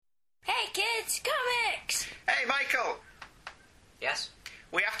It's comics! Hey, Michael! Yes?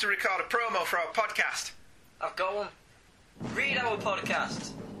 We have to record a promo for our podcast. I've got one. Read our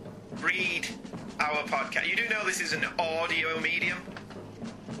podcast. Read our podcast. You do know this is an audio medium?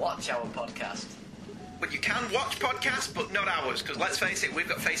 Watch our podcast. But you can watch podcasts, but not ours, because let's face it, we've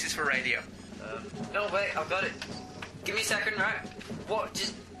got faces for radio. No, wait, I've got it. Give me a second, right? What?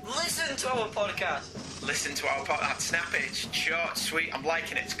 Just listen to our podcast. Listen to our podcast. Snappy, it's short, sweet. I'm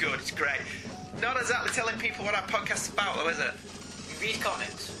liking it. It's good. It's great. Not exactly telling people what our podcast's about, though, is it? We read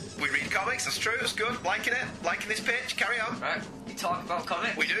comics. We read comics. That's true. That's good. Liking it. Liking this pitch. Carry on. Right. We talk about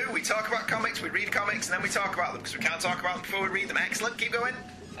comics. We do. We talk about comics. We read comics, and then we talk about them because we can't talk about them before we read them. Excellent. Keep going.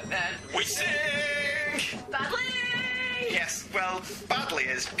 And then we sing. Badly! Yes, well, badly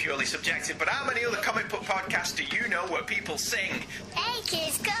is purely subjective, but how many other comic book podcasts do you know where people sing? Hey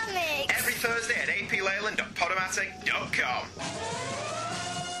Kids Comics! Every Thursday at apleyland.podomatic.com.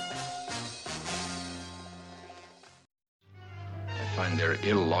 I find their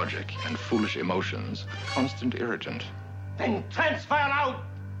ill logic and foolish emotions a constant irritant. Then transfer out,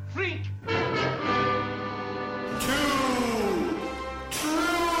 freak!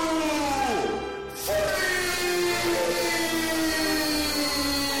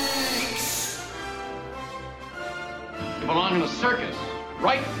 You belong in a circus,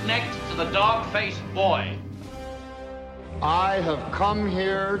 right next to the dog-faced boy. I have come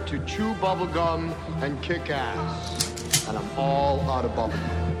here to chew bubblegum and kick ass. And I'm all out of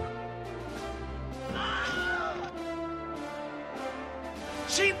bubblegum.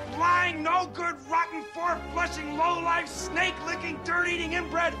 Cheap, lying, no good, rotten, four-flushing, low-life, snake-licking, dirt-eating,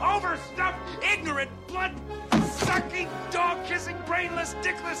 inbred, overstuffed, ignorant, blood-sucking, dog-kissing, brainless,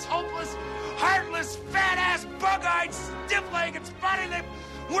 dickless, hopeless, heartless, fat-ass, bug-eyed, stiff-legged, spotty-lipped,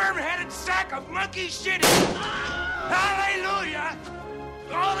 worm-headed sack of monkey shit. Hallelujah!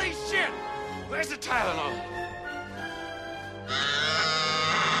 Holy shit! Where's the Tylenol?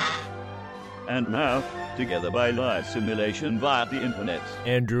 And now, together by live simulation via the internet,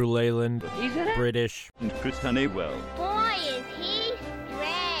 Andrew Leyland, British, and Chris Honeywell. Boy, is he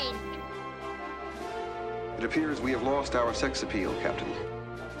strange. It appears we have lost our sex appeal, Captain.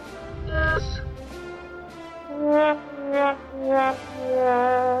 Yes. Blah, blah, blah.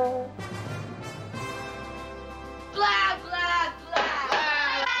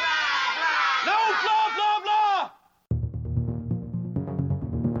 No, blah, blah, blah!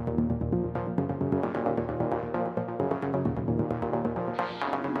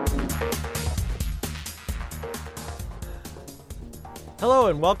 Hello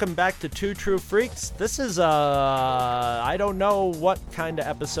and welcome back to Two True Freaks. This is I don't know what kind of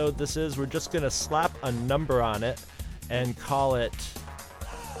episode this is. We're just gonna slap a number on it and call it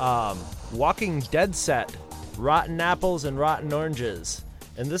Walking Dead Set, Rotten Apples and Rotten Oranges.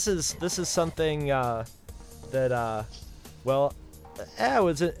 And this is something I was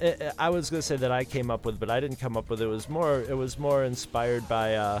gonna say that I came up with, but I didn't come up with it. It was more inspired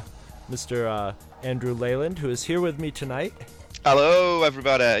by Mr. Andrew Leyland, who is here with me tonight. Hello,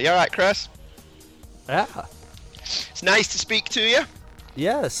 everybody. You all right, Chris? Yeah. It's nice to speak to you.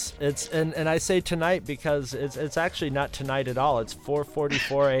 Yes, and I say tonight because it's actually not tonight at all. It's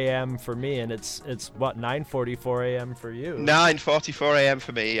 4:44 a.m. for me, and it's what 9:44 a.m. for you. 9:44 a.m.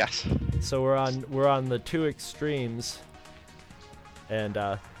 for me. Yes. So we're on the two extremes, and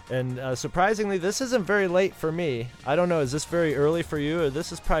surprisingly, this isn't very late for me. I don't know. Is this very early for you, or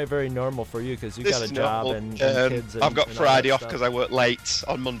this is probably very normal for you because you got a job and kids? I've got Friday off because I work late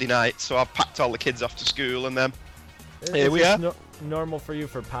on Monday night, so I've packed all the kids off to school, and then here we are. Normal for you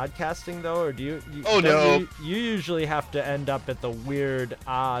for podcasting though, or do you no. You usually have to end up at the weird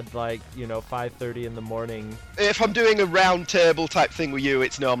odd 5:30 in the morning. If I'm doing a round table type thing with you,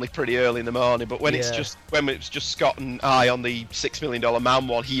 it's normally pretty early in the morning, but when it's just Scott and I on the $6 Million Man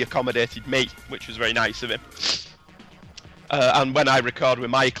one, he accommodated me, which was very nice of him. And when I record with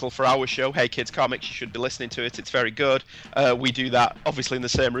Michael for our show, Hey Kids Comics, you should be listening to it. It's very good. We do that obviously in the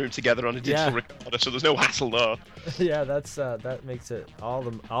same room together on a digital recorder, so there's no hassle there. Yeah, that makes it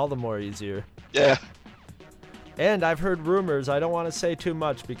all the more easier. Yeah. And I've heard rumors. I don't want to say too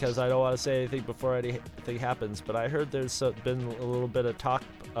much because I don't want to say anything before anything happens. But I heard there's been a little bit of talk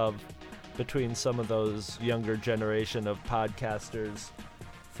between some of those younger generation of podcasters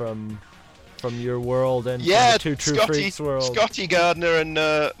from your world and from the Two True Freaks world. Scotty Gardner and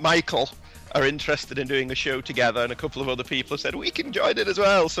Michael are interested in doing a show together, and a couple of other people have said we can join it as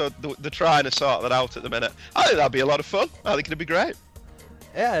well. So they're trying to sort that out at the minute. I think that'd be a lot of fun. I think it'd be great.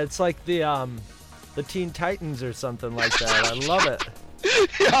 Yeah, it's like the Teen Titans or something like that. I love it.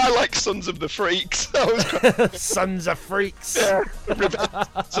 Yeah, I like Sons of the Freaks. Sons of Freaks. Yeah,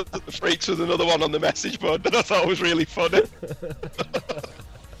 Sons of the Freaks was another one on the message board that I thought was really funny.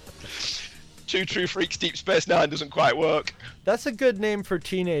 Two True Freaks Deep Space Nine doesn't quite work. That's a good name for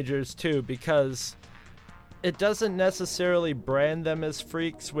teenagers too, because it doesn't necessarily brand them as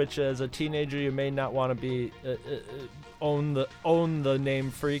freaks, which as a teenager you may not want to be own the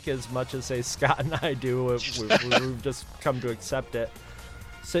name freak as much as say Scott and I do. We've just come to accept it.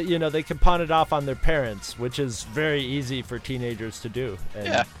 So they can pawn it off on their parents, which is very easy for teenagers to do. And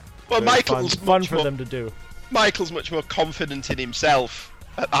yeah. Well, Michael's fun for them to do. Michael's much more confident in himself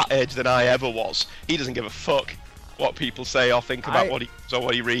at that age than I ever was. He doesn't give a fuck what people say or think about what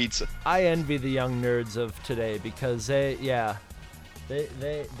he reads. I envy the young nerds of today because they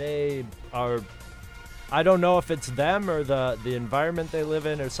are. I don't know if it's them or the environment they live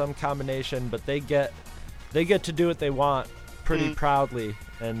in or some combination, but they get to do what they want pretty proudly,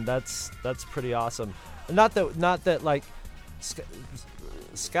 and that's pretty awesome. Not that like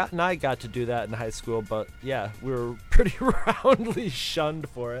Scott and I got to do that in high school, but yeah, we were pretty roundly shunned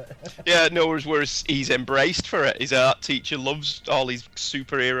for it. Yeah, no, whereas he's embraced for it. His art teacher loves all his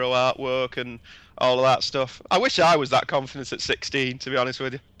superhero artwork and all of that stuff. I wish I was that confident at 16, to be honest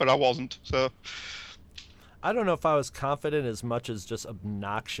with you, but I wasn't, so... I don't know if I was confident as much as just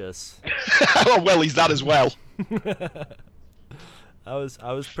obnoxious. Oh, well, he's that as well. I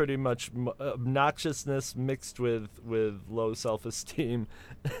was pretty much obnoxiousness mixed with low self-esteem.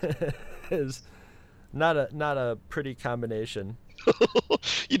 Is not a pretty combination.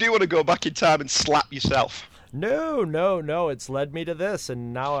 You do want to go back in time and slap yourself. No. It's led me to this,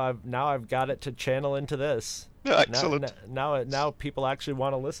 and now I've got it to channel into this. Excellent. Now people actually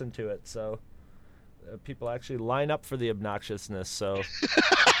want to listen to it. So people actually line up for the obnoxiousness. So.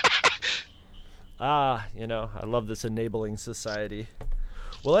 I love this enabling society.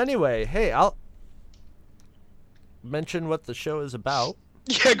 Well, anyway, hey, I'll mention what the show is about.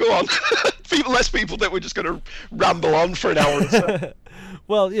 Yeah, go on. Less people that we're just going to ramble on for an hour or so.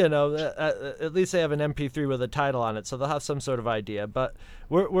 Well, at least they have an MP3 with a title on it, so they'll have some sort of idea. But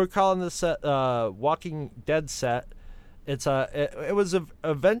we're calling this set Walking Dead set. It was an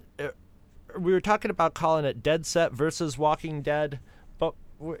event. We were talking about calling it Dead Set versus Walking Dead.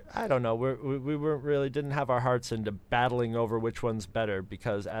 I don't know. We weren't really didn't have our hearts into battling over which one's better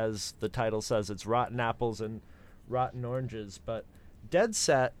because, as the title says, it's rotten apples and rotten oranges. But Dead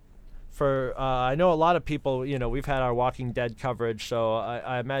Set, for I know a lot of people. We've had our Walking Dead coverage, so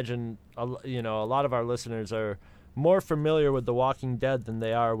I imagine a lot of our listeners are more familiar with The Walking Dead than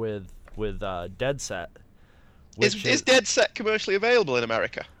they are with Dead Set. Is Dead Set commercially available in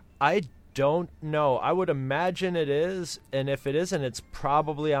America? I don't know. I would imagine it is, and if it isn't, it's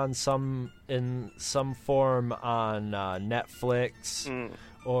probably in some form on Netflix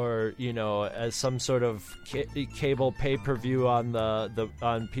or as some sort of cable pay-per-view on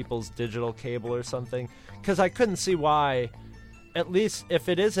on people's digital cable or something. Because I couldn't see why. At least if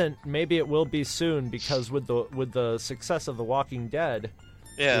it isn't, maybe it will be soon. Because with the success of The Walking Dead,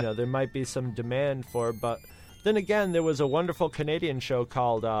 there might be some demand for it, but. Then again, there was a wonderful Canadian show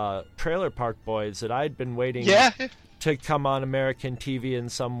called Trailer Park Boys that I'd been waiting to come on American TV in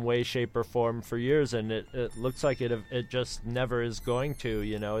some way, shape, or form for years, and it looks like it just never is going to.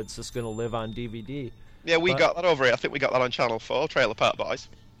 It's just going to live on DVD. Yeah, we got that over here. I think we got that on Channel 4, Trailer Park Boys.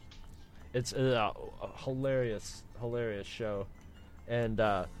 It's a hilarious show, and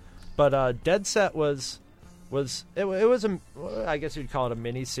but Dead Set was I guess you'd call it a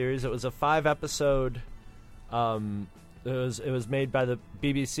mini series. It was a 5-episode. It was made by the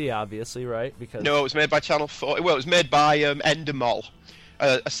BBC, obviously, right? No, it was made by Channel 4. Well, it was made by Endemol,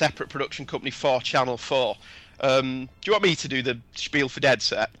 a separate production company for Channel 4. Do you want me to do the spiel for Dead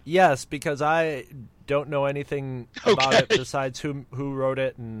Set? Yes, because I don't know anything about it besides who wrote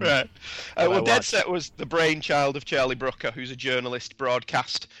it. And right. Well, Dead Set was the brainchild of Charlie Brooker, who's a journalist,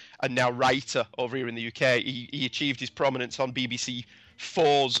 broadcast, and now writer over here in the UK. He achieved his prominence on BBC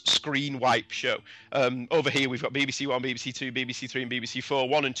 4's Screen Wipe show. Over here we've got BBC 1, BBC 2, BBC 3 and BBC 4.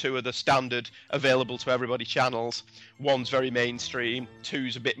 1 and 2 are the standard available to everybody channels. 1's very mainstream,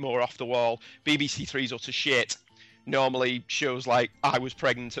 2's a bit more off the wall. BBC 3's utter shit. Normally shows like I Was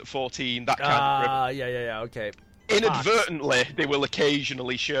Pregnant at 14, that kind of... Yeah, okay. Inadvertently, they will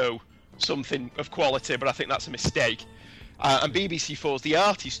occasionally show something of quality, but I think that's a mistake. And BBC 4's the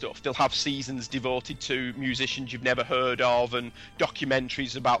arty stuff. They'll have seasons devoted to musicians you've never heard of and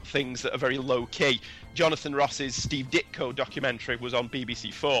documentaries about things that are very low-key. Jonathan Ross's Steve Ditko documentary was on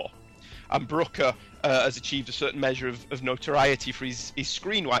BBC 4. And Brooker has achieved a certain measure of notoriety for his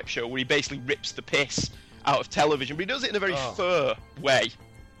Screen Wipe show, where he basically rips the piss out of television, but he does it in a very fair way.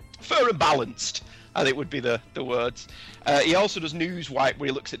 Fair and balanced, I think would be the words. He also does Newswipe, where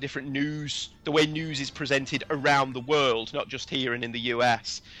he looks at different news, the way news is presented around the world, not just here and in the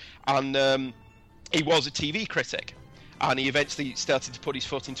US. And he was a TV critic, and he eventually started to put his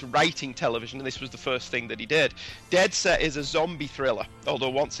foot into writing television, and this was the first thing that he did. Dead Set is a zombie thriller, although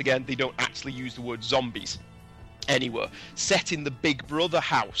once again they don't actually use the word zombies anywhere. Set in the Big Brother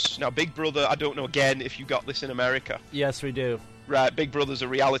house. Now, Big Brother, I don't know again if you got this in America. Yes, we do. Right, Big Brother's a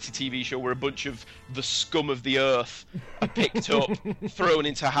reality TV show where a bunch of the scum of the earth are picked up, thrown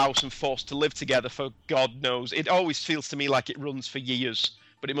into a house and forced to live together for God knows. It always feels to me like it runs for years,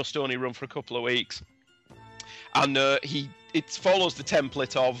 but it must only run for a couple of weeks. And it follows the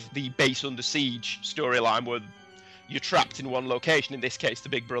template of the Base Under Siege storyline, where you're trapped in one location, in this case the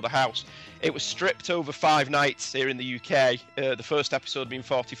Big Brother house. It was stripped over 5 nights here in the UK. The first episode being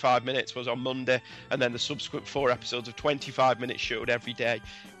 45 minutes was on Monday, and then the subsequent 4 episodes of 25 minutes showed every day.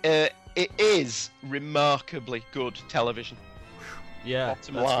 It is remarkably good television. Yeah,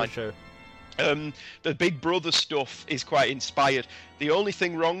 Bottom that's line. for sure. The Big Brother stuff is quite inspired. The only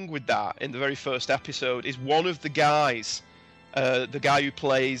thing wrong with that in the very first episode is one of the guys, the guy who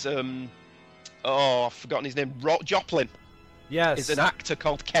plays, I've forgotten his name, Joplin. Yes. Is an actor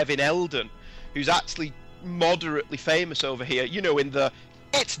called Kevin Eldon, who's actually moderately famous over here, you know, in the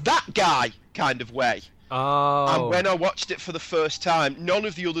 "it's that guy" kind of way. Oh. And when I watched it for the first time, none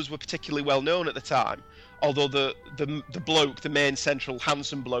of the others were particularly well known at the time. Although the bloke, the main central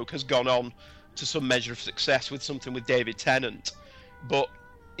handsome bloke, has gone on to some measure of success with something with David Tennant. But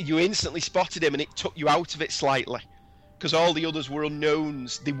you instantly spotted him, and it took you out of it slightly, because all the others were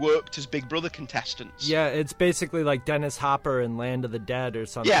unknowns. They worked as Big Brother contestants. Yeah, it's basically like Dennis Hopper in Land of the Dead or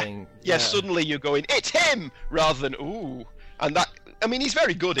something. Yeah, suddenly you're going, it's him, rather than, ooh. And that, I mean, he's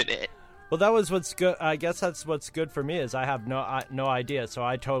very good at it. Well, that was what's good. I guess that's what's good for me, is I have no idea. So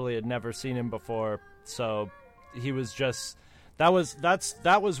I totally had never seen him before. So he was just, that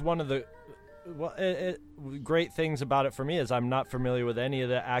was one of the great things about it for me, is I'm not familiar with any of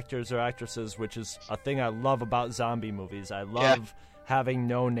the actors or actresses, which is a thing I love about zombie movies. I love having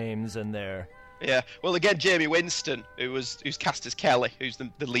no names in there. Yeah, well, again, Jamie Winston, who's cast as Kelly, who's the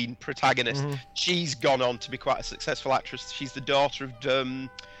lead protagonist, she's gone on to be quite a successful actress. She's the daughter of,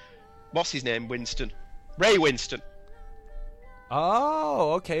 what's his name, Winston? Ray Winston.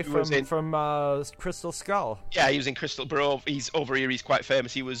 Oh, okay, from Crystal Skull. Yeah, he was in Crystal, but he's over here, he's quite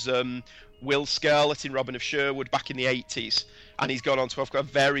famous. He was Will Scarlett in Robin of Sherwood back in the 80s, and he's gone on to have got a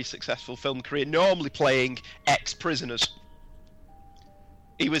very successful film career, normally playing ex-prisoners.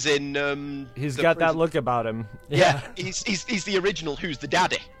 He was in... he's got that look about him. Yeah, he's the original Who's the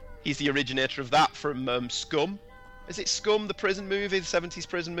Daddy. He's the originator of that from Scum. Is it Scum, the prison movie, the 70s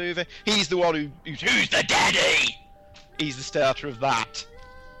prison movie? He's the one who's the daddy! He's the starter of that.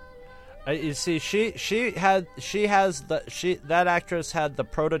 You see, that actress had the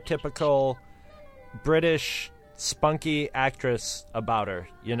prototypical British spunky actress about her.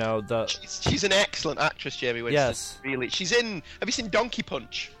 You know, she's an excellent actress, Jamie Winston. Yes, really. Have you seen Donkey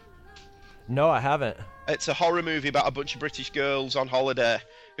Punch? No, I haven't. It's a horror movie about a bunch of British girls on holiday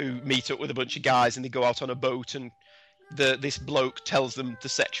who meet up with a bunch of guys, and they go out on a boat, and this bloke tells them the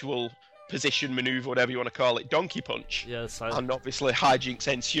sexual position maneuver, whatever you want to call it, Donkey Punch. Yes, and obviously hijinks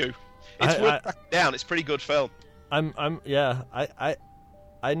ensue. It's worth tracking down. It's a pretty good film. I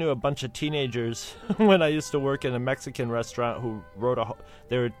knew a bunch of teenagers when I used to work in a Mexican restaurant who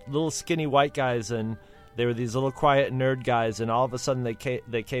they were little skinny white guys, and they were these little quiet nerd guys, and all of a sudden they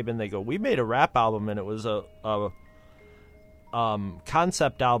came in, they go, we made a rap album, and it was a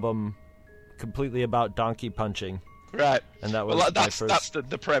concept album completely about donkey punching. Right. And that was that's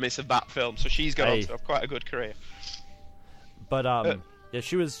the premise of that film. So she's gone on to have quite a good career. But yeah,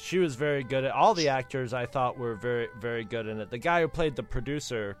 she was very good at all the actors. I thought were very, very good in it. The guy who played the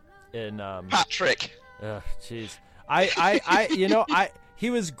producer in Patrick. Jeez. He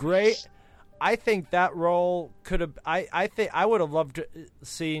was great. I think that role could have. I think I would have loved to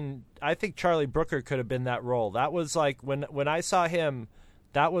seen. I think Charlie Brooker could have been that role. That was like when I saw him,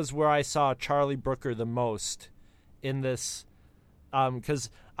 that was where I saw Charlie Brooker the most in this,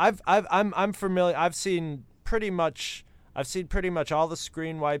 because I'm familiar. I've seen pretty much all the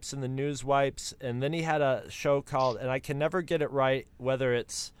screen wipes and the news wipes, and then he had a show called, and I can never get it right, whether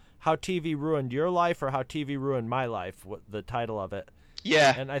it's How TV Ruined Your Life or How TV Ruined My Life, what the title of it.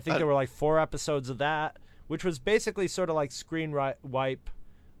 Yeah. And I think there were like 4 episodes of that, which was basically sort of like screen wipe,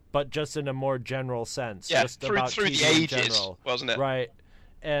 but just in a more general sense. Yeah, just through about the TV in ages, general. wasn't it? Right.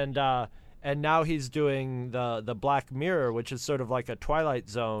 And And now he's doing the Black Mirror, which is sort of like a Twilight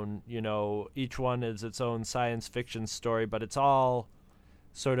Zone. You know, each one is its own science fiction story, but it's all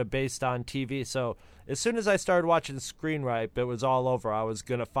sort of based on TV. So as soon as I started watching Screenripe, it was all over. I was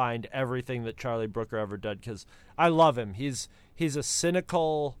going to find everything that Charlie Brooker ever did because I love him. He's a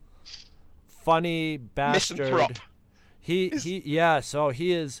cynical, funny bastard. Misanthrope. He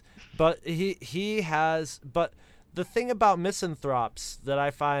is. But he has. But the thing about misanthropes that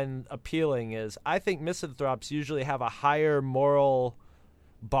I find appealing is I think misanthropes usually have a higher moral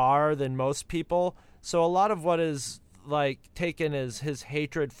bar than most people. So a lot of what is like taken as his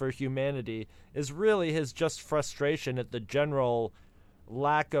hatred for humanity is really his just frustration at the general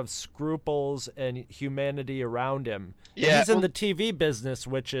lack of scruples and humanity around him. Yeah, he's in the TV business,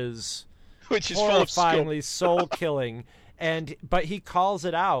 which is full horrifyingly of soul killing, but he calls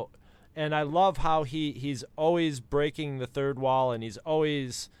it out, and I love how he's always breaking the third wall, and he's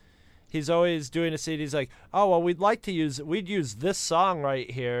always doing a scene. He's like, oh, well, we'd use this song right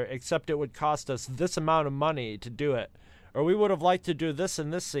here, except it would cost us this amount of money to do it. Or we would have liked to do this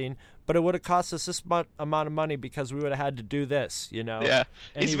in this scene, but it would have cost us this amount of money because we would have had to do this, you know? Yeah,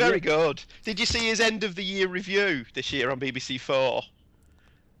 and he's very good. Did you see his end of the year review this year on BBC 4?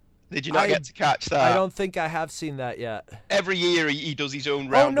 Did you not get to catch that? I don't think I have seen that yet. Every year he does his own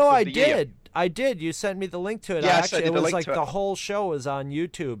round. Oh, no, I did. Year. I did. You sent me the link to it. Yeah, it was like the whole show was on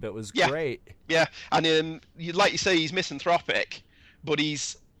YouTube. It was great. Yeah, and like you say, he's misanthropic, but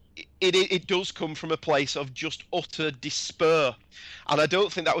it does come from a place of just utter despair. And I don't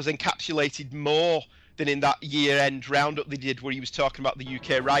think that was encapsulated more than in that year-end roundup they did where he was talking about the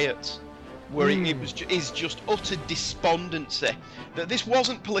UK riots, where it was just utter despondency that this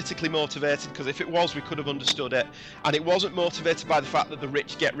wasn't politically motivated, because if it was, we could have understood it, and it wasn't motivated by the fact that the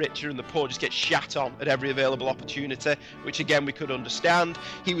rich get richer and the poor just get shat on at every available opportunity, which again we could understand.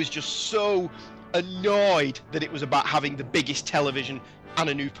 He was just so annoyed that it was about having the biggest television and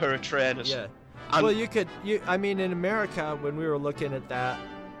a new pair of trainers. Yeah. And well, I mean, in America, when we were looking at that,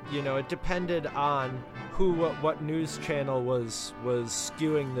 you know, it depended on what news channel was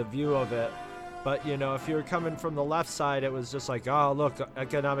skewing the view of it. But, you know, if you were coming from the left side, it was just like, oh, look,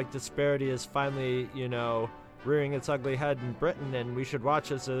 economic disparity is finally, you know, rearing its ugly head in Britain, and we should watch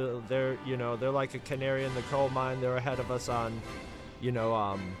this. They're like a canary in the coal mine. They're ahead of us on, you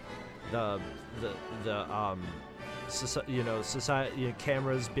know, society,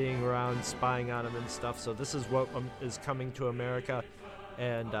 cameras being around, spying on them and stuff. So this is what is coming to America.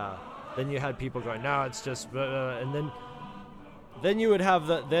 And then you had people going, no, it's just, and then you would have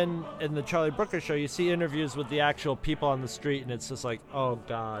then in the Charlie Brooker show, you see interviews with the actual people on the street, and it's just like, oh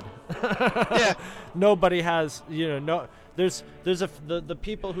God. Yeah. Nobody has, you know, the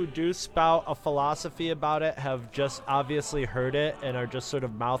people who do spout a philosophy about it have just obviously heard it and are just sort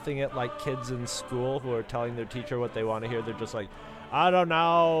of mouthing it like kids in school who are telling their teacher what they want to hear. They're just like, I don't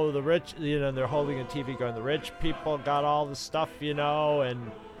know, the rich, you know, they're holding a TV going, the rich people got all the stuff, you know,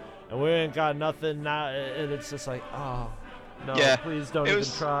 and we ain't got nothing now. And it's just like, oh, no, yeah, please don't even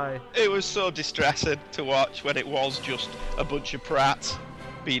try. It was so distressing to watch when it was just a bunch of prats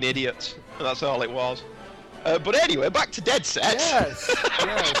being idiots, and that's all it was. But anyway, back to Dead Set.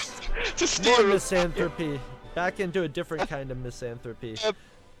 Yes. To steer more misanthropy. Back into a different kind of misanthropy.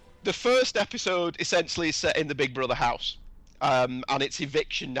 The first episode essentially is set in the Big Brother house, and it's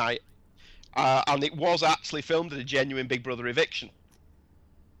eviction night. And it was actually filmed at a genuine Big Brother eviction.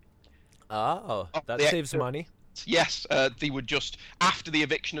 Oh, that saves money. Yes, they would just, after the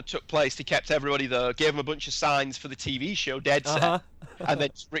eviction had took place, they kept everybody there, gave them a bunch of signs for the TV show Dead Set, and then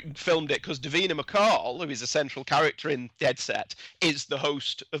filmed it, because Davina McCall, who is a central character in Dead Set, is the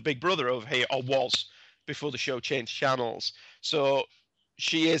host of Big Brother over here, or was, before the show changed channels. So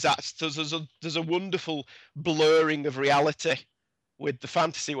she is, there's a wonderful blurring of reality with the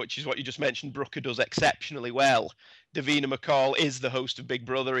fantasy, which is what you just mentioned Brooker does exceptionally well. Davina McCall is the host of Big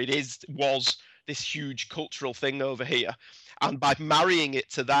Brother. Was this huge cultural thing over here, and by marrying it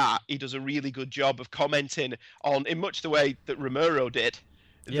to that, he does a really good job of commenting on, in much the way that Romero did.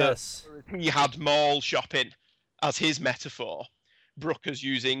 Yes, he had mall shopping as his metaphor. Brooker's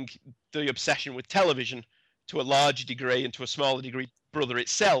using the obsession with television to a larger degree, and to a smaller degree Brother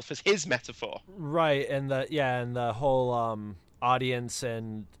itself as his metaphor. Right, and the whole audience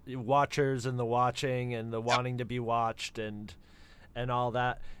and watchers and the watching and the wanting to be watched and all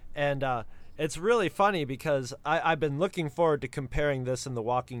that. And it's really funny because I've been looking forward to comparing this and The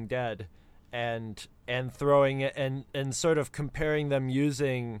Walking Dead and throwing it and sort of comparing them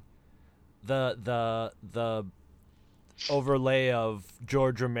using the overlay of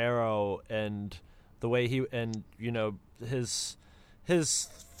George Romero and the way he, and you know, his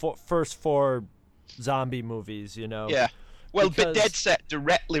first 4 zombie movies, you know. Yeah. Well, because... but Dead Set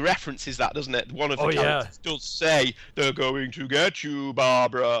directly references that, doesn't it? One of the characters does say, "They're going to get you,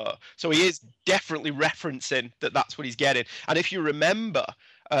 Barbara." So he is definitely referencing that's what he's getting. And if you remember,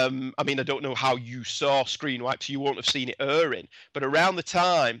 I mean, I don't know how you saw Screen Wipe, so you won't have seen it airing, but around the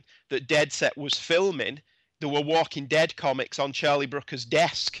time that Dead Set was filming, there were Walking Dead comics on Charlie Brooker's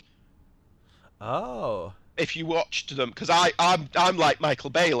desk. Oh. If you watched them, because I'm like Michael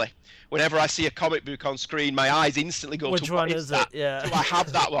Bailey. Whenever I see a comic book on screen, my eyes instantly go Which to one what is that? it? Yeah. So I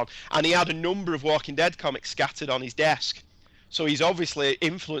have that one. And he had a number of Walking Dead comics scattered on his desk. So he's obviously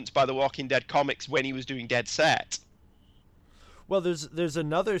influenced by the Walking Dead comics when he was doing Dead Set. Well, there's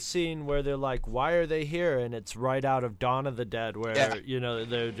another scene where they're like, "Why are they here?" And it's right out of Dawn of the Dead, where you know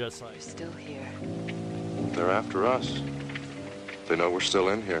they're just like, "We're still here." They're after us. They know we're still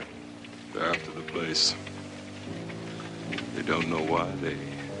in here. They're after the place. They don't know why. They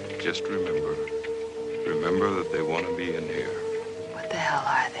just remember that they want to be in here. What the hell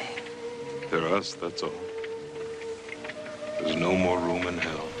are they? They're us. That's all. There's no more room in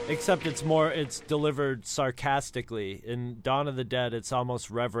hell. Except it's delivered sarcastically. In Dawn of the Dead, it's almost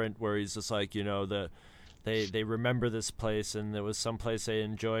reverent, where he's just like, you know, they remember this place, and there was some place they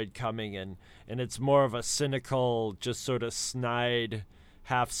enjoyed coming, and it's more of a cynical, just sort of snide,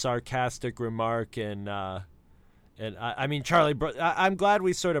 half sarcastic remark. And I mean, I'm glad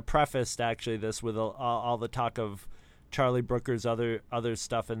we sort of prefaced actually this with all the talk of Charlie Brooker's other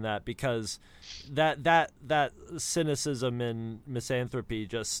stuff in that, because that cynicism and misanthropy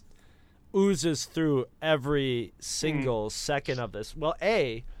just oozes through every single second of this. Well,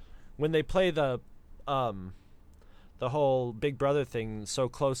 when they play the whole Big Brother thing so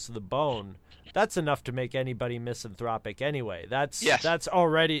close to the bone, that's enough to make anybody misanthropic anyway. That's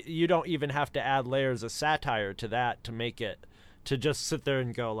already, you don't even have to add layers of satire to that to make it, to just sit there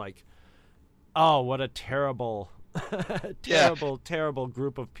and go like, oh, what a terrible terrible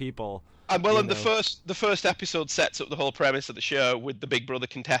group of people. And the first episode sets up the whole premise of the show with the Big Brother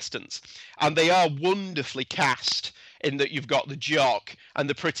contestants, and they are wonderfully cast in that you've got the jock and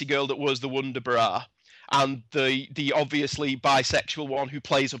the pretty girl that was the Wonder Bra, and the obviously bisexual one who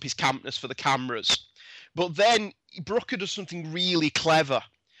plays up his campness for the cameras. But then Brooker does something really clever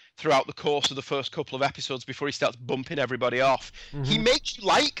throughout the course of the first couple of episodes before he starts bumping everybody off. Mm-hmm. He makes you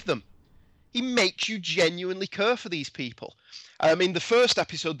like them. He makes you genuinely care for these people. I mean, the first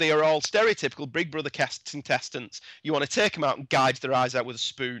episode, they are all stereotypical Big Brother contestants. You want to take them out and gouge their eyes out with a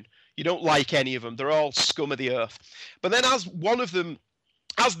spoon. You don't like any of them. They're all scum of the earth. But then as one of them,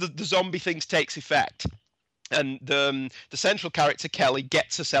 as the zombie things takes effect, and the central character, Kelly,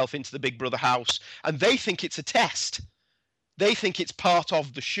 gets herself into the Big Brother house, and they think it's a test. They think it's part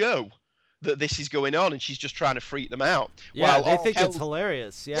of the show that this is going on, and she's just trying to freak them out. Yeah, they think it's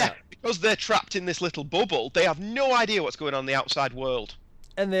hilarious. Yeah, because they're trapped in this little bubble, they have no idea what's going on in the outside world.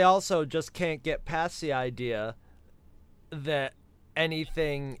 And they also just can't get past the idea that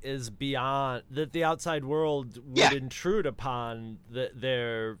anything is beyond, that the outside world would intrude upon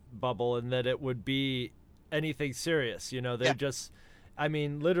their bubble, and that it would be anything serious. You know, they're just, I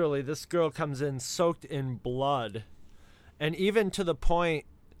mean, literally, this girl comes in soaked in blood, and even to the point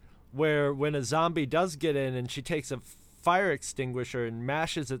where when a zombie does get in and she takes a fire extinguisher and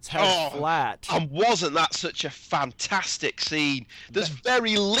mashes its head flat. And wasn't that such a fantastic scene? There's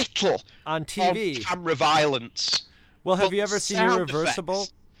very little on TV of camera violence. Well, have you ever seen Irreversible?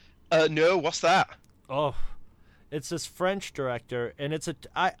 No, what's that? Oh, it's this French director, and it's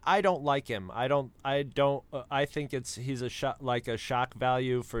I don't like him. I think he's a shock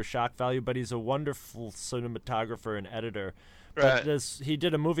value for shock value, but he's a wonderful cinematographer and editor. Right. But he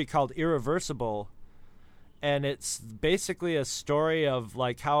did a movie called Irreversible, and it's basically a story of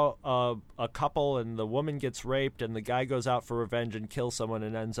like how a couple, and the woman gets raped and the guy goes out for revenge and kills someone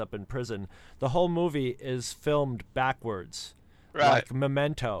and ends up in prison. The whole movie is filmed backwards, like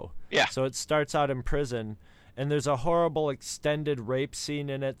Memento. Yeah. So it starts out in prison, and there's a horrible extended rape scene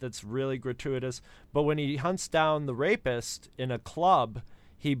in it that's really gratuitous. But when he hunts down the rapist in a club,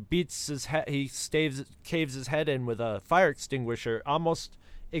 he beats his head. He caves his head in with a fire extinguisher, almost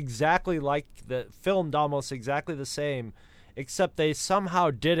exactly like filmed almost exactly the same, except they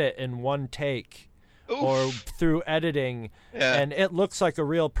somehow did it in one take. Oof. Or through editing, and it looks like a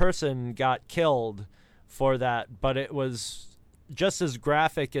real person got killed for that. But it was just as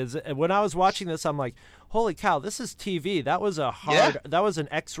graphic as when I was watching this. I'm like, holy cow, this is TV. That was that was an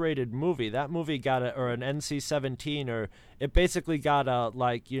X-rated movie. That movie got an NC-17, or it basically got a,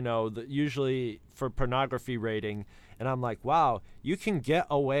 like, you know, usually for pornography rating. And I'm like, wow, you can get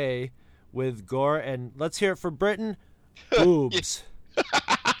away with gore. And let's hear it for Britain. Boobs.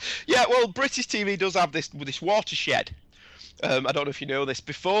 Yeah, well, British TV does have this watershed. I don't know if you know this.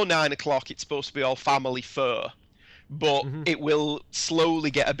 Before 9 o'clock, it's supposed to be all family fur. But it will slowly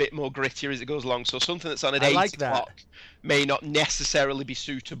get a bit more grittier as it goes along. So something that's on at 8 o'clock may not necessarily be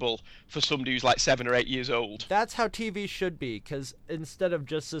suitable for somebody who's like 7 or 8 years old. That's how TV should be, because instead of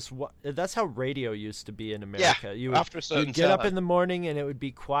just this, that's how radio used to be in America. Yeah, after a certain you'd get up in the morning and it would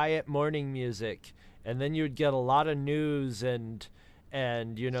be quiet morning music, and then you'd get a lot of news and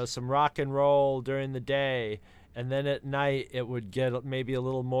some rock and roll during the day. And then at night, it would get maybe a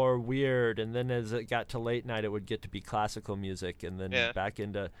little more weird. And then as it got to late night, it would get to be classical music. And then back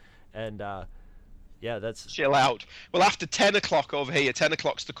into... that's... Chill out. Well, after 10 o'clock over here, 10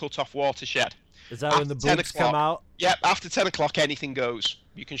 o'clock's the cut-off watershed. Is that when the boobs come out? Yep, after 10 o'clock, anything goes.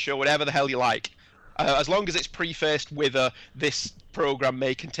 You can show whatever the hell you like. As long as it's prefaced with this program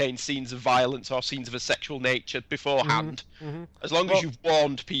may contain scenes of violence or scenes of a sexual nature beforehand. As long as you've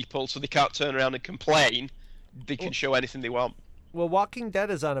warned people so they can't turn around and complain... They can show anything they want. Well, Walking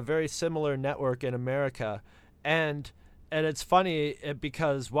Dead is on a very similar network in America, and it's funny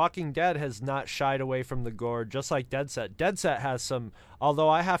because Walking Dead has not shied away from the gore, just like Dead Set. Dead Set has some, although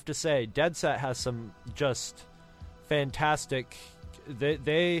I have to say, Dead Set has some just fantastic.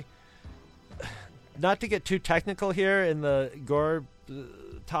 They not to get too technical here in the gore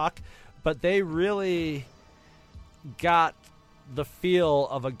talk, but they really got the feel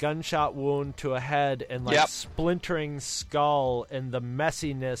of a gunshot wound to a head and splintering skull and the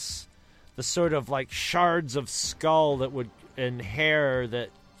messiness, the sort of like shards of skull that would and hair that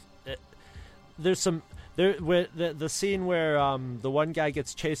there's some there with the scene where the one guy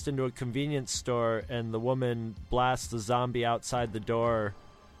gets chased into a convenience store and the woman blasts the zombie outside the door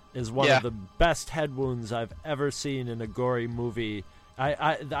is one of the best head wounds I've ever seen in a gory movie.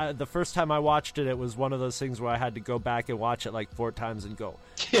 I the first time I watched it, it was one of those things where I had to go back and watch it like 4 times and go,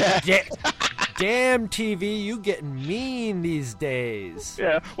 damn TV, you getting mean these days.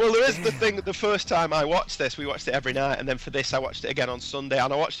 Yeah, well, there is the thing that the first time I watched this, we watched it every night, and then for this I watched it again on Sunday,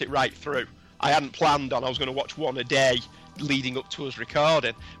 and I watched it right through. I hadn't planned on I was going to watch one a day leading up to us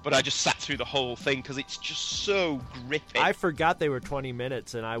recording, but I just sat through the whole thing because it's just so gripping. I forgot they were 20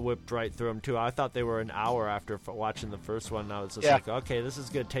 minutes and I whipped right through them too. I thought they were an hour after watching the first one, and I was just like, okay, this is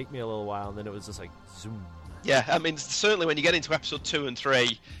going to take me a little while, and then it was just like zoom. Yeah, I mean, certainly when you get into episode 2 and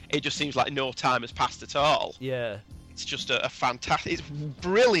 3, it just seems like no time has passed at all. Yeah. It's just a fantastic... It's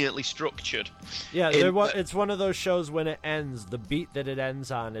brilliantly structured. Yeah, it's one of those shows when it ends, the beat that it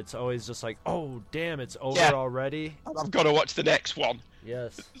ends on, it's always just like, oh, damn, it's over already. I've got to watch the next one.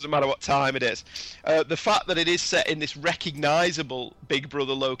 Yes. It doesn't matter what time it is. The fact that it is set in this recognisable Big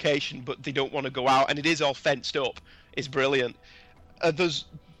Brother location, but they don't want to go out, and it is all fenced up, is brilliant.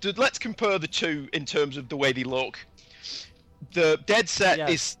 Let's compare the two in terms of the way they look. The Dead Set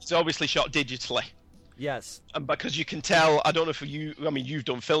is obviously shot digitally. Yes. And because you can tell, I don't know if you've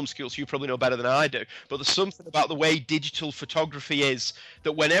done film school, so you probably know better than I do, but there's something about the way digital photography is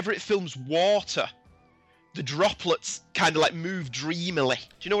that whenever it films water, the droplets kind of like move dreamily.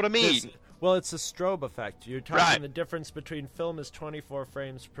 Do you know what I mean? Well, it's a strobe effect. You're talking the difference between film is 24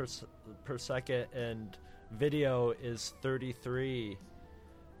 frames per second and video is 33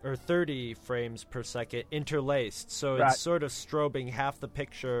 or 30 frames per second interlaced. So it's sort of strobing half the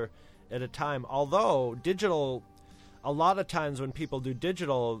picture at a time. Although digital, a lot of times when people do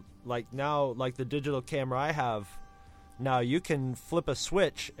digital, like now, like the digital camera I have now, you can flip a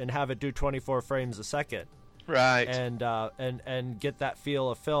switch and have it do 24 frames a second. Right. And get that feel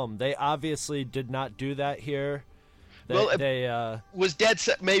of film. They obviously did not do that here. Was Dead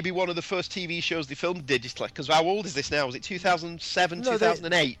Set maybe one of the first TV shows they filmed digitally? Because how old is this now? Was it 2007,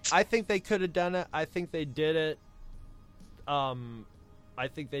 2008? I think they could have done it. I think they did it. I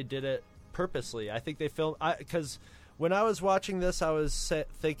think they did it purposely. I think they filmed... Because when I was watching this, I was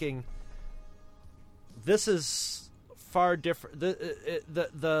thinking, this is far different.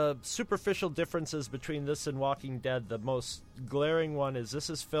 The superficial differences between this and Walking Dead, the most glaring one is this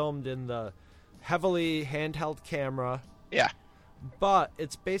is filmed in the heavily handheld camera. Yeah. But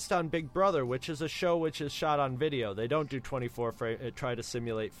it's based on Big Brother, which is a show which is shot on video. They don't do 24 frame, try to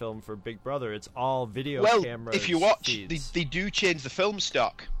simulate film for Big Brother. It's all video camera. Well, if you watch, they do change the film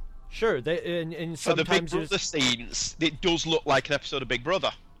stock. Sure, and for the Big sometimes Brother scenes, it does look like an episode of Big Brother.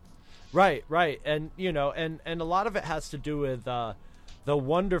 Right, and and a lot of it has to do with the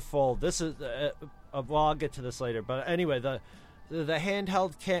wonderful. This is well, I'll get to this later, but anyway, the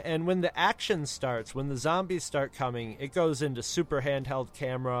handheld and when the action starts, when the zombies start coming, it goes into super handheld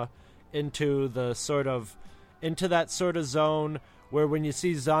camera, into that sort of zone where when you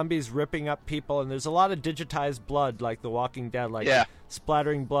see zombies ripping up people, and there's a lot of digitized blood like The Walking Dead, like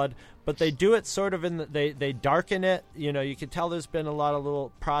splattering blood, but they do it sort of they darken it. You know, you can tell there's been a lot of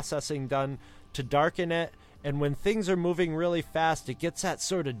little processing done to darken it, and when things are moving really fast, it gets that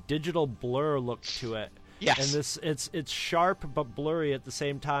sort of digital blur look to it. Yes. And it's sharp but blurry at the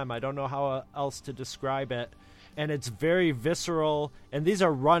same time. I don't know how else to describe it. And it's very visceral, and these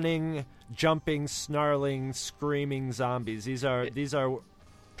are running, jumping, snarling, screaming zombies. These are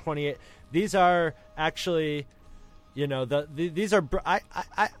 28. These are actually, you know, these are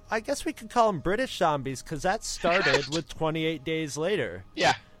I guess we could call them British zombies, because that started with 28 Days Later.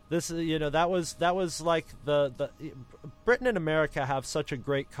 Yeah. This, you know, that was like the Britain and America have such a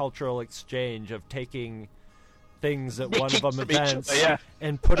great cultural exchange of taking things at one of them events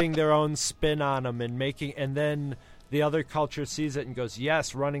and putting their own spin on them and then the other culture sees it and goes,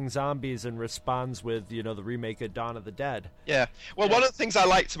 yes, running zombies, and responds with, you know, the remake of Dawn of the Dead. Yeah. Well, one of the things I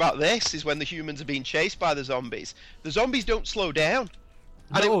liked about this is when the humans are being chased by the zombies don't slow down.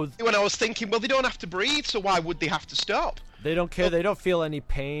 No. And when I was thinking, well, they don't have to breathe, so why would they have to stop? They don't care. They don't feel any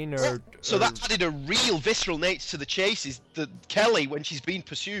pain or... So that added a real visceral nature to the chases. That Kelly, when she's being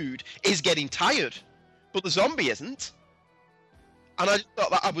pursued, is getting tired. But the zombie isn't. And I just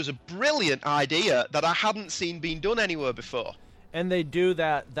thought that was a brilliant idea that I hadn't seen being done anywhere before. And they do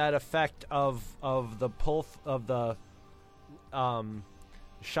that effect of the pull of the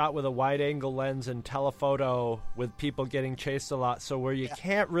shot with a wide-angle lens and telephoto with people getting chased a lot, so where you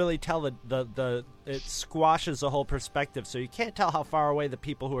can't really tell it squashes the whole perspective, so you can't tell how far away the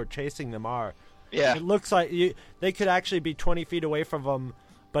people who are chasing them are. Yeah. It looks like they could actually be 20 feet away from them,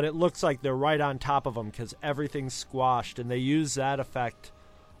 but it looks like they're right on top of them because everything's squashed, and they use that effect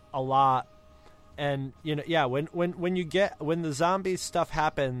a lot. And, you know, yeah, when the zombie stuff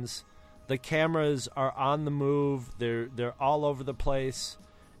happens, the cameras are on the move, they're all over the place,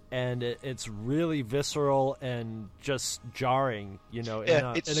 and it's really visceral and just jarring, you know, in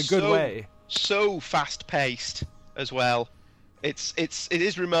a good way. So fast paced as well. It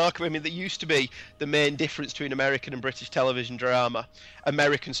is remarkable. I mean, that used to be the main difference between American and British television drama.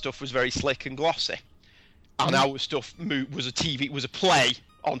 American stuff was very slick and glossy, and our stuff was a play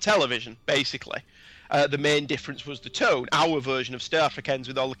on television, basically. The main difference was the tone. Our version of Star Trek ends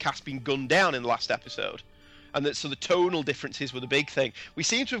with all the cast being gunned down in the last episode, and so the tonal differences were the big thing. We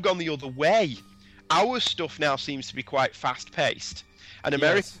seem to have gone the other way. Our stuff now seems to be quite fast paced, and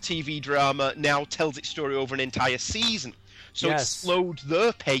American TV drama now tells its story over an entire season. So it slowed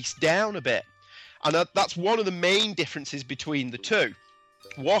their pace down a bit. And that's one of the main differences between the two.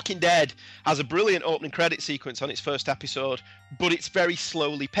 Walking Dead has a brilliant opening credit sequence on its first episode, but it's very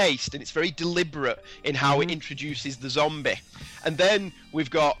slowly paced and it's very deliberate in how it introduces the zombie. And then we've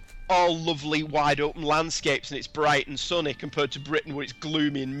got all lovely wide open landscapes and it's bright and sunny compared to Britain where it's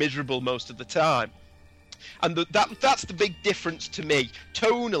gloomy and miserable most of the time. And that's the big difference to me.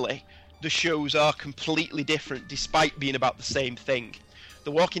 Tonally, the shows are completely different despite being about the same thing. The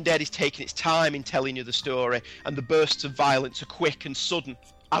Walking Dead is taking its time in telling you the story, and the bursts of violence are quick and sudden,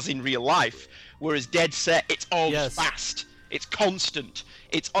 as in real life, whereas Dead Set, it's all fast, it's constant,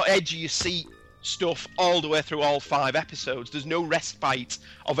 it's edge of your seat stuff all the way through all 5 episodes. There's no respite,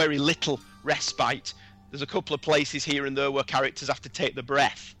 or very little respite. There's a couple of places here and there where characters have to take the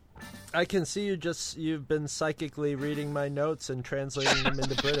breath. I can see you've been psychically reading my notes and translating them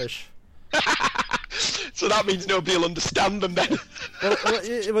into British. So that means nobody will understand them then. Well,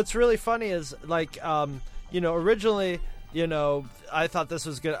 what's really funny is, like, originally, I thought this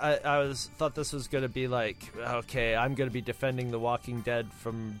was good. Thought this was gonna be like, okay, I'm gonna be defending The Walking Dead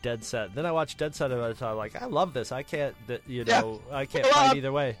from Dead Set. Then I watched Dead Set and I thought, like, I love this. I can't, I can't fight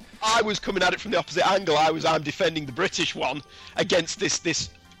either way. I was coming at it from the opposite angle. I'm defending the British one against this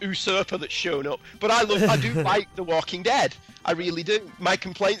usurper that's shown up. But I do like The Walking Dead. I really do. My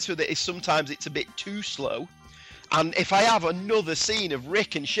complaints with it is sometimes it's a bit too slow. And if I have another scene of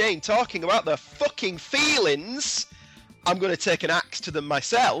Rick and Shane talking about their fucking feelings, I'm going to take an axe to them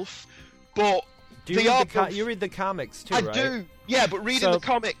myself. But you read the comics too, right? I do. Yeah, but reading the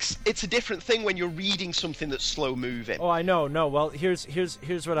comics, it's a different thing when you're reading something that's slow moving. Oh, I know. No, well, here's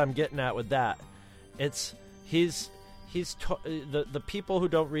what I'm getting at with that. It's the people who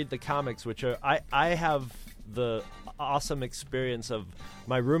don't read the comics, which are I have the awesome experience of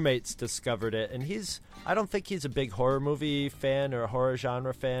my roommates discovered it, and I don't think he's a big horror movie fan or a horror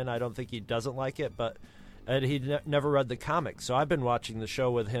genre fan. I don't think he doesn't like it, and he never read the comics. So I've been watching the show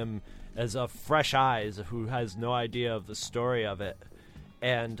with him as a fresh eyes who has no idea of the story of it.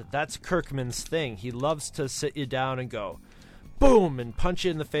 And that's Kirkman's thing. He loves to sit you down and go, boom, and punch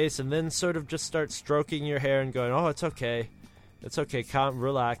you in the face, and then sort of just start stroking your hair and going, oh, it's okay. It's okay.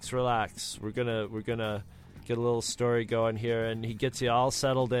 Relax. We're gonna get a little story going here, and he gets you all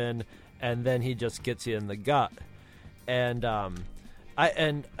settled in, and then he just gets you in the gut. And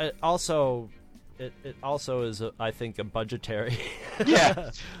it also is, I think, a budgetary.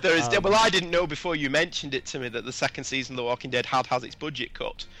 Yeah, there is. Well, I didn't know before you mentioned it to me that the second season of The Walking Dead has its budget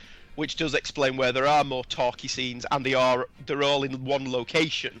cut, which does explain where there are more talky scenes, and they're all in one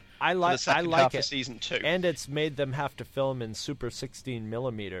location. I like half it. Of season 2, and it's made them have to film in Super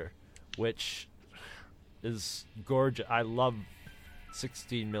 16mm, which is gorgeous. I love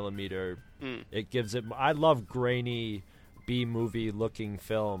 16mm. It gives it. I love grainy B-movie looking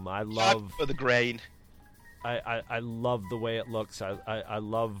film. I love for the grain. I love the way it looks. I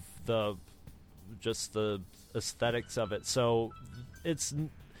love the aesthetics of it. So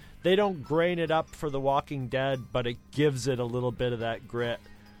they don't grain it up for The Walking Dead, but it gives it a little bit of that grit.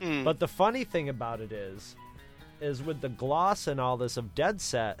 But the funny thing about it is with the gloss and all this of Dead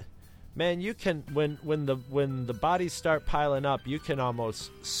Set, man, you can when the bodies start piling up, you can almost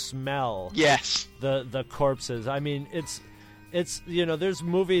smell the corpses. I mean, it's there's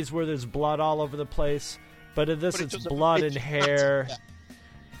movies where there's blood all over the place, but in this it's blood and hair.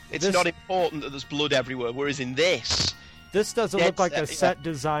 It's not important that there's blood everywhere, whereas in this doesn't look like a set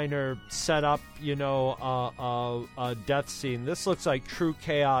designer set up, a death scene. This looks like true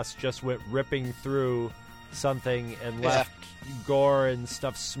chaos just went ripping through something and left gore and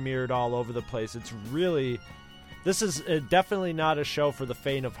stuff smeared all over the place. This is definitely not a show for the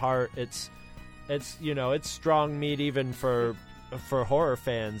faint of heart. It's strong meat even for horror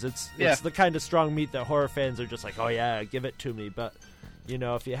fans. It's the kind of strong meat that horror fans are just like, oh yeah, give it to me. But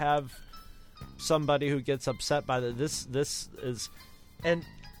if you have somebody who gets upset by this is,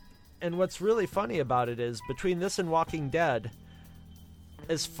 and what's really funny about it is between this and Walking Dead,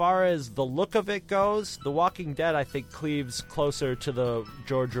 as far as the look of it goes, The Walking Dead I think cleaves closer to the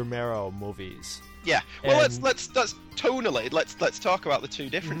George Romero movies. Yeah. Well, let's tonally let's talk about the two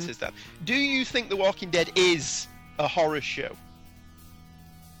differences then. Do you think The Walking Dead is a horror show?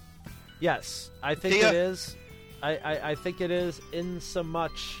 Yes, I think it is. I think it is in so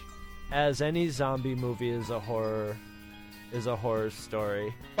much as any zombie movie is a horror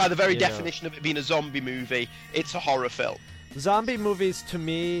story. By the very definition of it being a zombie movie, it's a horror film. Zombie movies to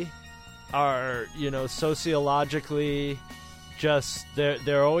me are, sociologically just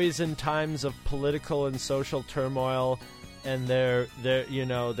they're always in times of political and social turmoil, and they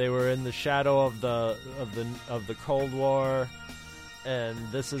were in the shadow of the Cold War, and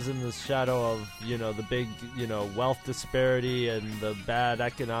this is in the shadow of the big wealth disparity and the bad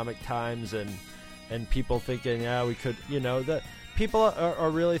economic times, and people thinking we could that people are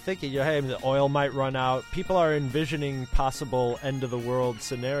really thinking hey, the oil might run out. People are envisioning possible end of the world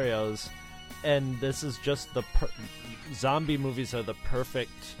scenarios, and this is just zombie movies are the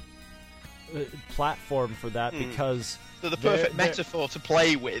perfect platform for that because they're the perfect metaphor to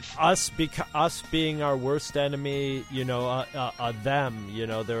play with. Us being our worst enemy, a them.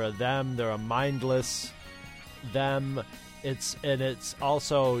 They're a them. They're a mindless them. It's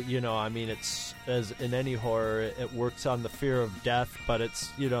also it's as in any horror, it works on the fear of death, but it's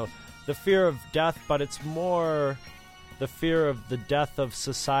the fear of death, but it's more the fear of the death of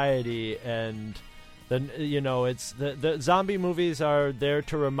society. And then it's the zombie movies are there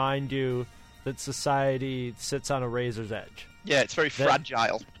to remind you that society sits on a razor's edge. Yeah, it's very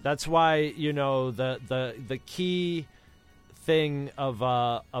fragile. That's why the key thing of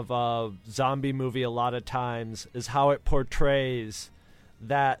a zombie movie a lot of times is how it portrays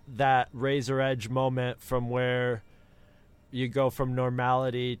that razor edge moment from where you go from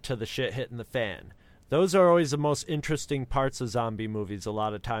normality to the shit hitting the fan. Those are always the most interesting parts of zombie movies a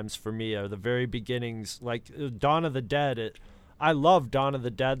lot of times for me, are the very beginnings, like Dawn of the Dead. I love Dawn of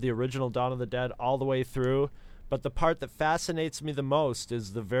the Dead, the original Dawn of the Dead, all the way through. But the part that fascinates me the most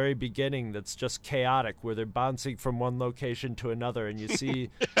is the very beginning that's just chaotic, where they're bouncing from one location to another, and you see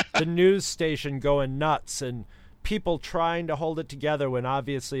the news station going nuts and people trying to hold it together when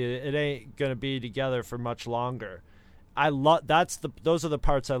obviously it ain't going to be together for much longer. Those are the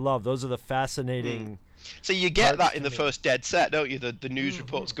parts I love. Those are the fascinating. So you get that in the first Dead Set, don't you? The news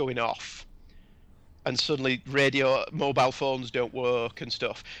reports going off, and suddenly mobile phones don't work and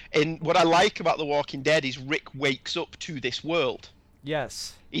stuff. And what I like about The Walking Dead is Rick wakes up to this world.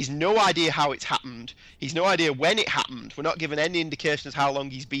 Yes. He's no idea how it's happened. He's no idea when it happened. We're not given any indication as how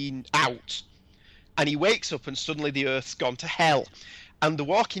long he's been out. And he wakes up and suddenly the Earth's gone to hell. And The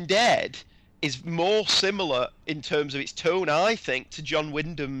Walking Dead is more similar in terms of its tone, I think, to John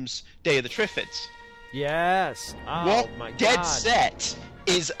Wyndham's Day of the Triffids. Yes. Oh, Walking my Dead God. set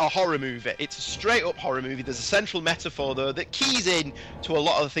is a horror movie. It's a straight up horror movie. There's a central metaphor though that keys in to a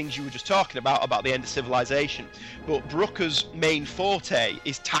lot of the things you were just talking about the end of civilization. But Brooker's main forte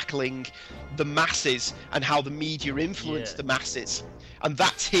is tackling the masses and how the media influence the masses. And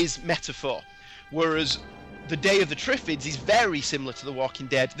that's his metaphor. Whereas The Day of the Triffids is very similar to The Walking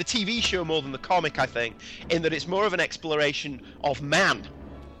Dead, the TV show more than the comic, I think, in that it's more of an exploration of man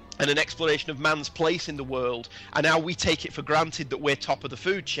and an exploration of man's place in the world and how we take it for granted that we're top of the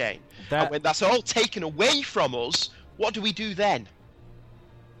food chain. And when that's all taken away from us, what do we do then?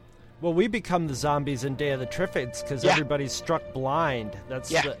 Well, we become the zombies in Day of the Triffids because everybody's struck blind. That's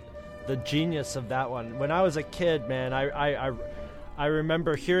the genius of that one. When I was a kid, man, I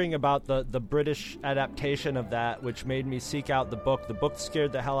remember hearing about the British adaptation of that, which made me seek out the book. The book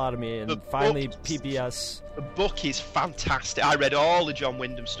scared the hell out of me, and finally PBS... The book is fantastic. I read all the John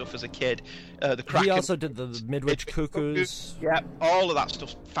Wyndham stuff as a kid. The Kraken... He also did the Midwich Cuckoos. Yeah, all of that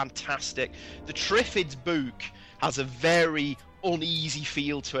stuff's fantastic. The Triffids book has a very uneasy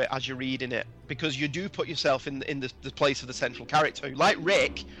feel to it as you're reading it, because you do put yourself in the place of the central character, who, like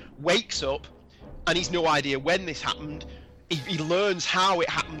Rick, wakes up and he's no idea when this happened. He learns how it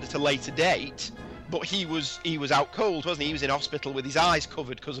happened at a later date, but he was out cold, wasn't he? He was in hospital with his eyes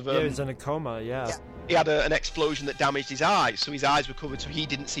covered because of... he was in a coma, yeah. He had an explosion that damaged his eyes, so his eyes were covered, so he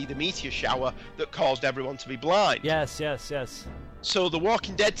didn't see the meteor shower that caused everyone to be blind. Yes. So The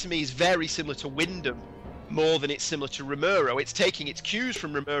Walking Dead to me is very similar to Wyndham, more than it's similar to Romero. It's taking its cues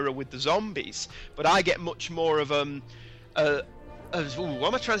from Romero with the zombies, but I get much more of what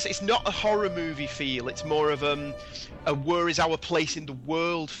am I trying to say? It's not a horror movie feel. It's more of a where is our place in the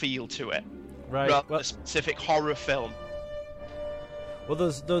world feel to it, right? Rather than a specific horror film. Well,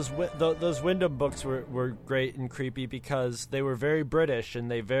 those Wyndham books were great and creepy because they were very British and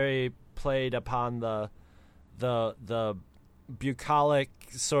they very played upon the bucolic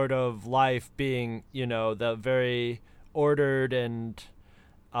sort of life being, the very ordered and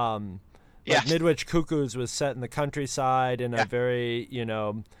like Midwich Cuckoos was set in the countryside in a very,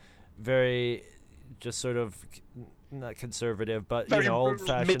 very just sort of not conservative, but very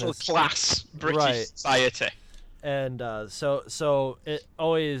old-fashioned middle class British society. And so it's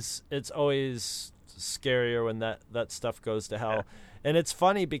always scarier when that stuff goes to hell. And it's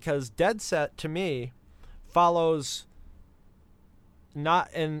funny because Dead Set to me follows,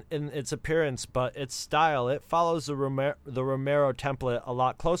 not in its appearance, but its style. It follows the Romero template a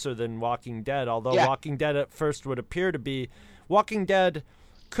lot closer than Walking Dead, although Walking Dead at first would appear to be... Walking Dead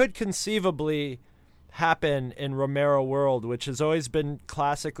could conceivably happen in Romero world, which has always been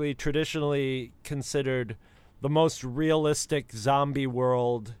classically, traditionally considered the most realistic zombie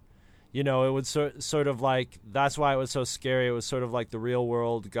world. It was sort of like... That's why it was so scary. It was sort of like the real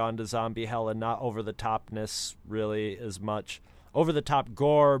world gone to zombie hell and not over-the-topness really as much. Over-the-top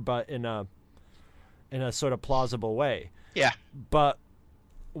gore, but in a sort of plausible way. Yeah. But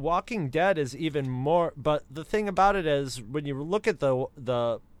Walking Dead is even more... But the thing about it is, when you look at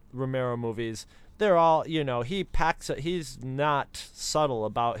the Romero movies, they're all, he packs it. He's not subtle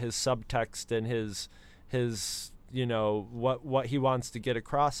about his subtext and his what he wants to get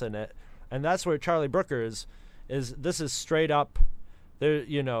across in it. And that's where Charlie Brooker is this is straight up, there,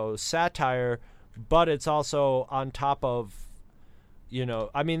 satire, but it's also on top of...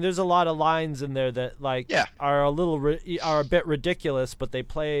 there's a lot of lines in there that are a bit ridiculous, but they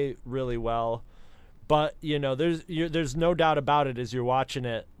play really well. But there's no doubt about it as you're watching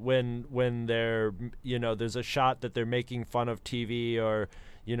it when they're there's a shot that they're making fun of TV or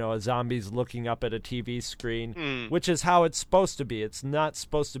a zombie's looking up at a TV screen, which is how it's supposed to be. It's not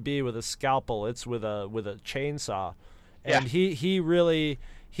supposed to be with a scalpel. It's with a chainsaw, and he really.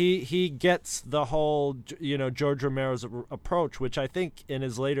 He gets the whole, George Romero's approach, which I think in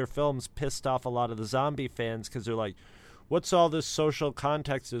his later films pissed off a lot of the zombie fans because they're like, what's all this social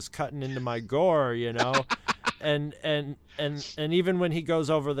context is cutting into my gore, and even when he goes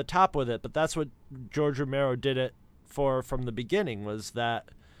over the top with it. But that's what George Romero did it for from the beginning, was that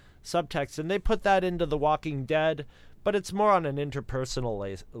subtext. And they put that into The Walking Dead, but it's more on an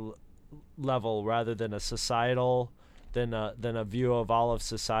interpersonal level rather than a societal... than a view of all of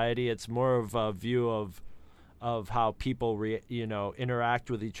society. It's more of a view of how people interact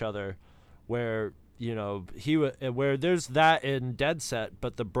with each other, where where there's that in Dead Set,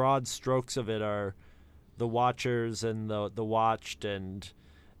 but the broad strokes of it are the watchers and the watched and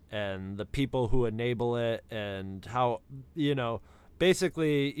the people who enable it, and how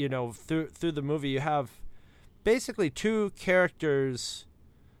basically through the movie you have basically two characters.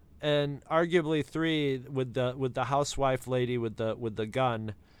 And arguably three with the housewife lady with the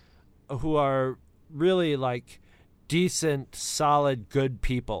gun, who are really like decent, solid, good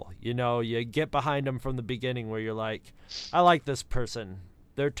people. You know, you get behind them from the beginning where you're like, I like this person.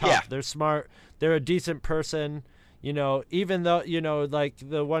 They're tough. They're smart. They're a decent person. You know, even though, you know, like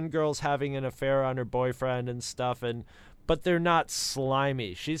the one girl's having an affair on her boyfriend and stuff, but they're not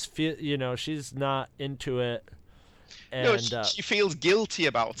slimy. She's not into it. And, she feels guilty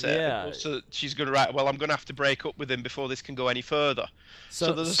about it. Yeah. So she's going to I'm going to have to break up with him before this can go any further.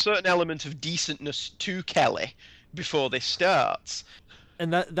 So there's a certain element of decentness to Kelly before this starts.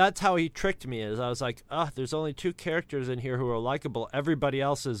 And that's how he tricked me. Is I was like, there's only 2 characters in here who are likable. Everybody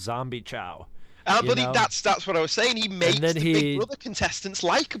else is zombie chow. But that's what I was saying. He makes the Big Brother contestants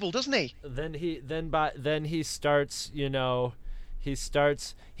likable, doesn't he? Then he starts, you know,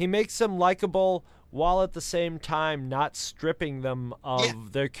 he makes them likable while at the same time not stripping them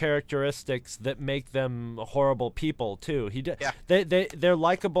of their characteristics that make them horrible people too. They're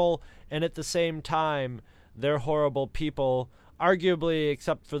likable, and at the same time they're horrible people. Arguably,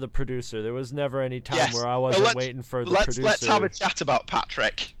 except for the producer. There was never any time where I wasn't waiting for the producer. Let's have a chat about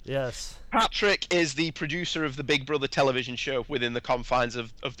Patrick. Yes. Patrick is the producer of the Big Brother television show within the confines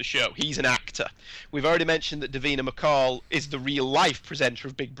of the show. He's an actor. We've already mentioned that Davina McCall is the real-life presenter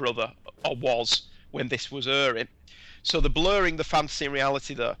of Big Brother, or was, when this was airing. So they're blurring the fantasy and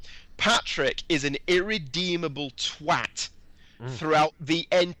reality there. Patrick is an irredeemable twat throughout the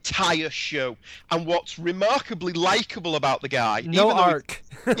entire show. And what's remarkably likable about the guy... No arc.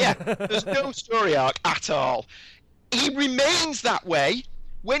 There's no story arc at all. He remains that way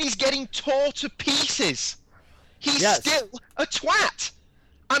when he's getting torn to pieces. He's still a twat.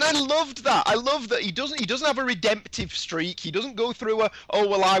 And I loved that. I love that he doesn't have a redemptive streak. He doesn't go through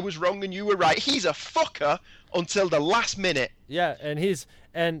I was wrong and you were right. He's a fucker until the last minute. Yeah,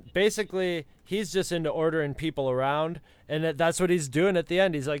 and basically he's just into ordering people around, and that's what he's doing at the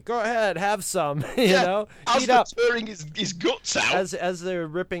end. He's like, go ahead, have some, you know? As they're tearing his guts out. As they're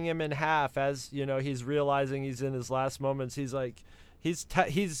ripping him in half, as, you know, he's realizing he's in his last moments, he's like, he's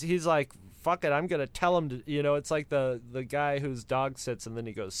like, fuck it, I'm going to tell him to, you know, it's like the guy whose dog sits and then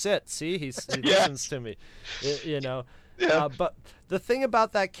he goes, sit, see? He listens to me, you know? Yeah. But the thing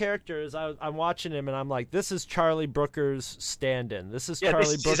about that character is I'm watching him and I'm like, this is Charlie Brooker's stand-in. This is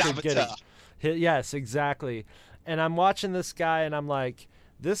Charlie Brooker getting... Yes, exactly. And I'm watching this guy and I'm like,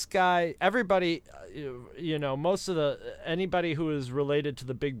 this guy, everybody, you know, anybody who is related to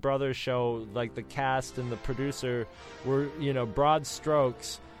the Big Brother show, like the cast and the producer, were, you know, broad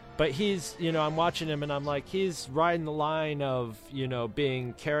strokes. But he's, you know, I'm watching him and I'm like, he's riding the line of, you know,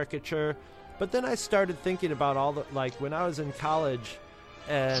 being caricature. But then I started thinking about all the, like, when I was in college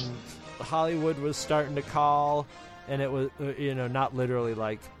and Hollywood was starting to call, and it was, you know, not literally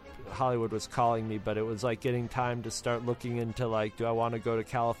like Hollywood was calling me, but it was like getting time to start looking into, like, do I want to go to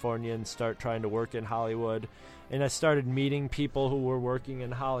California and start trying to work in Hollywood? And I started meeting people who were working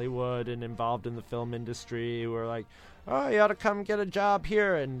in Hollywood and involved in the film industry who were like, oh, you ought to come get a job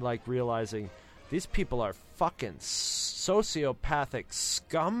here, and like realizing these people are fucking sociopathic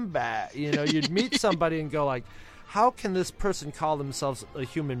scumbag. You know, you'd meet somebody and go like, how can this person call themselves a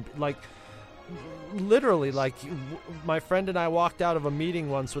human? Like, literally, like, my friend and I walked out of a meeting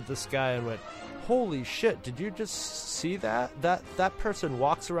once with this guy and went, holy shit, did you just see that? That person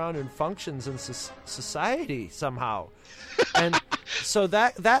walks around and functions in society somehow. And so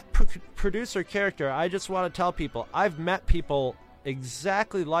that producer character, I just want to tell people, I've met people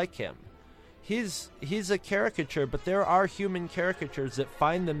exactly like him. He's a caricature, but there are human caricatures that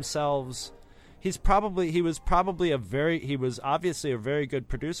find themselves. He was obviously a very good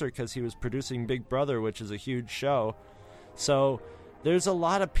producer because he was producing Big Brother, which is a huge show. So there's a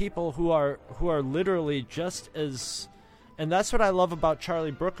lot of people who are literally just as, and that's what I love about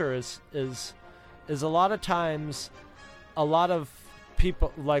Charlie Brooker is a lot of times, a lot of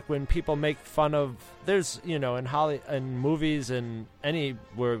people, like when people make fun of, there's, you know, in movies and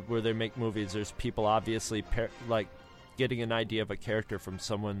anywhere where they make movies, there's people obviously like getting an idea of a character from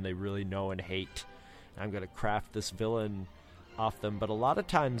someone they really know and hate. I'm going to craft this villain off them. But a lot of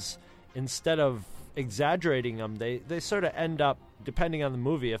times, instead of exaggerating them, they sort of end up, depending on the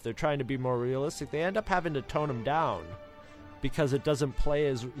movie, if they're trying to be more realistic, they end up having to tone them down because it doesn't play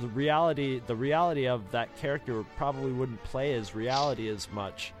as the reality of that character probably wouldn't play as reality as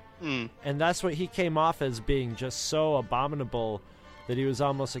much. And that's what he came off as, being just so abominable that he was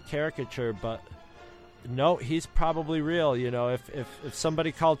almost a caricature. But no, he's probably real. You know, if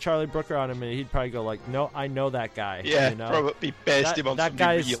somebody called Charlie Brooker on him, he'd probably go like, no, I know that guy. Yeah, you know? probably based him on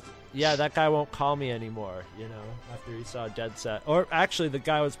somebody real. Yeah, that guy won't call me anymore, you know, after he saw Dead Set. Or actually, the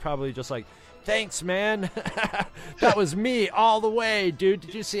guy was probably just like, Thanks, man. That was me all the way, dude.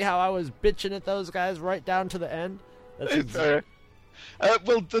 Did you see how I was bitching at those guys right down to the end? That's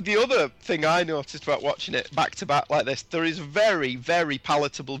well, the other thing I noticed about watching it back to back like this, there is a very, very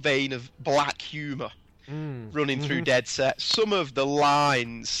palatable vein of black humour running through Dead Set. Some of the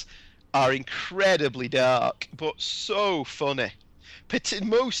lines are incredibly dark, but so funny.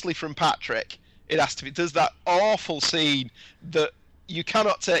 Mostly from Patrick. It has to be. There's that awful scene that you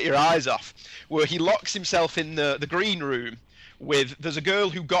cannot take your eyes off, where he locks himself in the green room with, there's a girl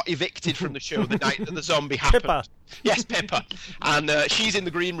who got evicted from the show the night that the zombie happened. Pippa. Yes, Pippa. And she's in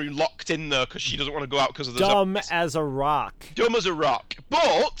the green room locked in there because she doesn't want to go out because of the Dumb zombies. as a rock. Dumb as a rock.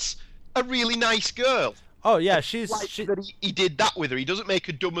 But a really nice girl. Oh, yeah, He did that with her. He doesn't make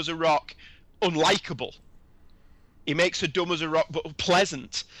her dumb as a rock unlikable. He makes her dumb as a rock, but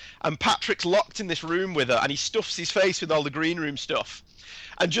pleasant. And Patrick's locked in this room with her, and he stuffs his face with all the green room stuff,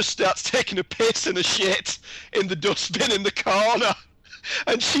 and just starts taking a piss and a shit in the dustbin in the corner.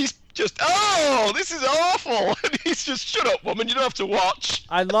 And she's just, oh, this is awful. And he's just, shut up, woman, you don't have to watch.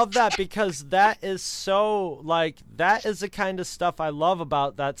 I love that because that is so, like, that is the kind of stuff I love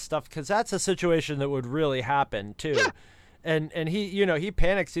about that stuff, because that's a situation that would really happen, too. Yeah. And he, you know, he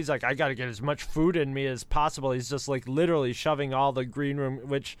panics. He's like, I got to get as much food in me as possible. He's just like literally shoving all the green room,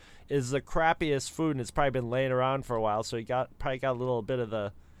 which is the crappiest food, and it's probably been laying around for a while. So he probably got a little bit of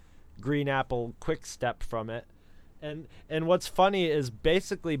the green apple quick step from it. And what's funny is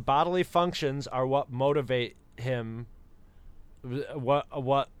basically bodily functions are what motivate him.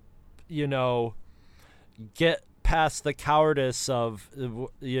 What you know, get past the cowardice of,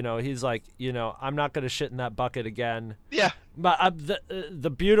 you know, he's like, you know, I'm not going to shit in that bucket again. Yeah. But the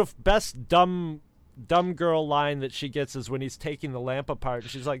beautiful, best dumb girl line that she gets is when he's taking the lamp apart,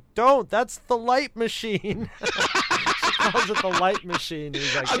 and she's like, don't, that's the light machine. She calls it the light machine.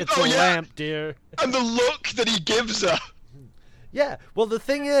 He's like, it's a lamp, dear. And the look that he gives her. Yeah. Well, the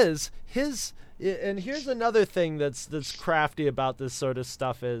thing is, and here's another thing that's crafty about this sort of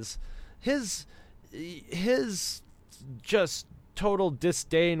stuff is his just total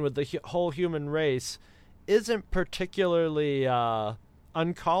disdain with the whole human race isn't particularly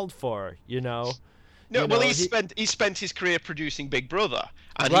uncalled for, you know. No, well, he spent his career producing Big Brother,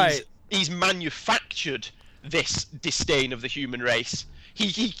 and right. he's manufactured this disdain of the human race.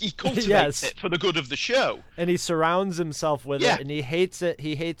 He cultivates yes. it for the good of the show, and he surrounds himself with it, and he hates it.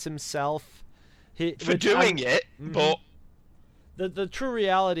 He hates himself for doing it, but. The true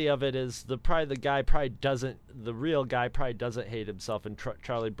reality of it is the real guy probably doesn't hate himself, and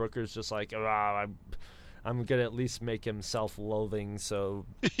Charlie Brooker's just like, I'm gonna at least make him self-loathing, so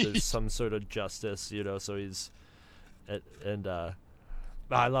there's some sort of justice, you know. So he's, I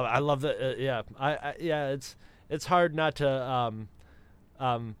love that. It's hard not to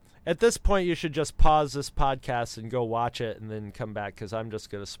at this point, you should just pause this podcast and go watch it, and then come back, because I'm just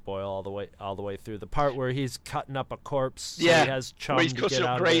gonna spoil all the way through the part where he's cutting up a corpse. So yeah, he has chum where he's to cutting get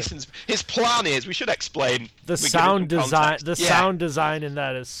up out Grayson's. His plan is, we should explain the sound design. The sound design in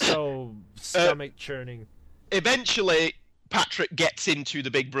that is so stomach churning. Eventually, Patrick gets into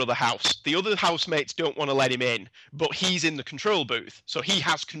the Big Brother house. The other housemates don't want to let him in, but he's in the control booth, so he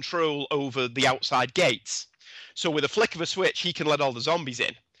has control over the outside gates. So with a flick of a switch, he can let all the zombies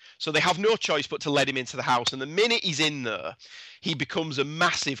in. So they have no choice but to let him into the house. And the minute he's in there, he becomes a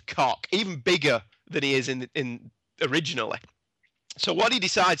massive cock, even bigger than he is in originally. So what he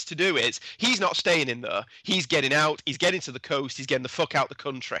decides to do is, he's not staying in there. He's getting out. He's getting to the coast. He's getting the fuck out the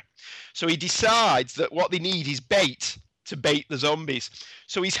country. So he decides that what they need is bait to bait the zombies.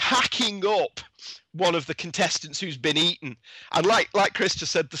 So he's hacking up one of the contestants who's been eaten. And like Chris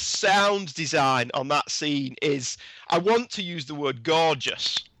just said, the sound design on that scene is, I want to use the word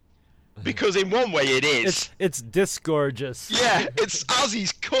gorgeous. Because in one way it is. It's disgorgeous. Yeah, it's as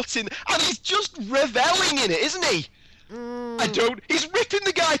he's cutting, and he's just reveling in it, isn't he? He's ripping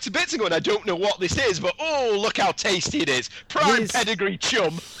the guy to bits and going, I don't know what this is, but oh, look how tasty it is. Prime pedigree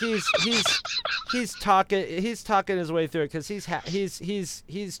chum. He's talking his way through it, because he's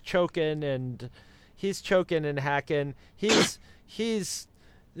choking and hacking.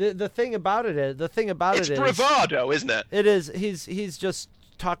 The thing about it is it's bravado, isn't it? It is. He's just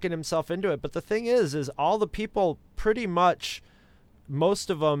talking himself into it. But the thing is all the people pretty much, most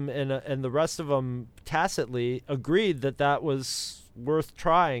of them and the rest of them tacitly agreed that was worth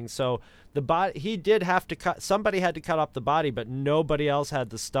trying. So the body, he did have to somebody had to cut up the body, but nobody else had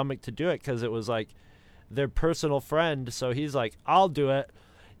the stomach to do it, because it was like their personal friend. So he's like, I'll do it.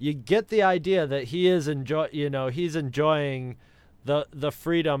 You get the idea that he is he's enjoying the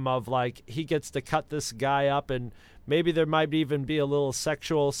freedom of, like, he gets to cut this guy up and maybe there might even be a little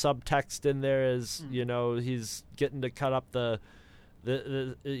sexual subtext in there as, you know, he's getting to cut up the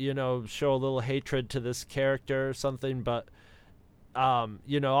you know, show a little hatred to this character or something. But,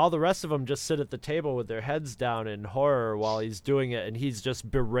 you know, all the rest of them just sit at the table with their heads down in horror while he's doing it. And he's just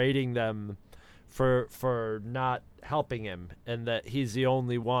berating them for not helping him, and that he's the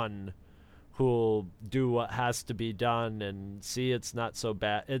only one who'll do what has to be done, and see, it's not so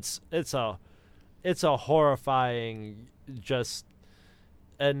bad. It's a horrifying, just,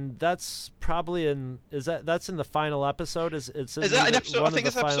 and that's probably that's in the final episode. Is that an episode? I think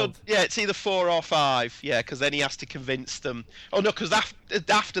it's episode. Yeah, it's either 4 or 5. Yeah, because then he has to convince them. Oh no, because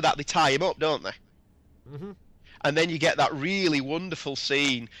after that they tie him up, don't they? Mm-hmm. And then you get that really wonderful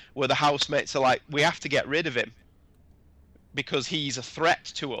scene where the housemates are like, "We have to get rid of him because he's a threat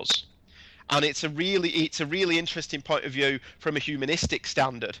to us." And it's a really interesting point of view from a humanistic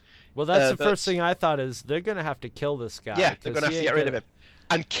standard. Well, that's the first thing I thought is they're going to have to kill this guy. Yeah, they're going to have to get rid of him.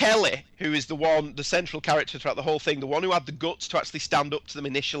 And Kelly, who is the central character throughout the whole thing, the one who had the guts to actually stand up to them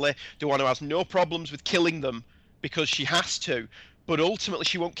initially, the one who has no problems with killing them because she has to, but ultimately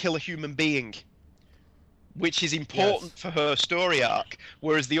she won't kill a human being, which is important for her story arc.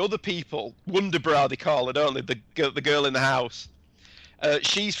 Whereas the other people, Wonderbra they call her, don't they? The girl in the house,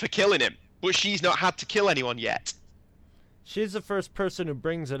 she's for killing him, but she's not had to kill anyone yet. She's the first person who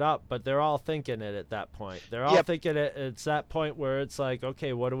brings it up, but they're all thinking it at that point. They're all thinking it's that point where it's like,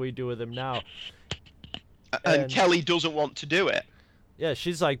 okay, what do we do with him now? And Kelly doesn't want to do it. Yeah,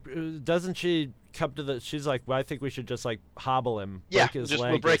 she's like, doesn't she come to she's like, well, I think we should just like hobble him, break his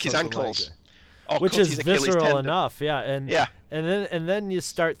leg, we'll break his ankles. Which is visceral enough, and then you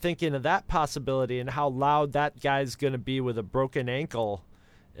start thinking of that possibility and how loud that guy's going to be with a broken ankle.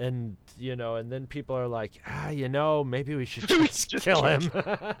 And, you know, and then people are like, you know, maybe we should just kill him.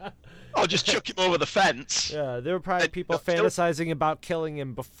 I'll just chuck him over the fence. Yeah, there were probably people fantasizing about killing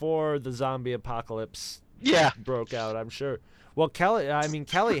him before the zombie apocalypse broke out, I'm sure. Well,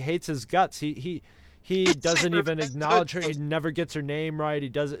 Kelly hates his guts. He doesn't even acknowledge her. He never gets her name right. He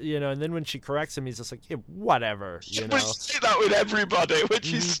doesn't, you know, and then when she corrects him, he's just like, whatever, you know. We say that with everybody,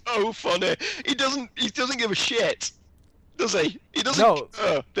 which is so funny. He doesn't give a shit. Does he? He doesn't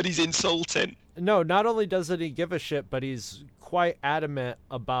care that he's insulting. No, not only doesn't he give a shit, but he's quite adamant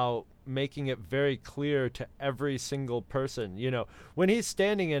about making it very clear to every single person. You know, when he's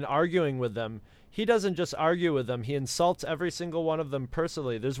standing and arguing with them, he doesn't just argue with them. He insults every single one of them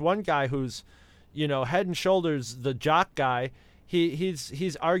personally. There's one guy who's, you know, head and shoulders the jock guy.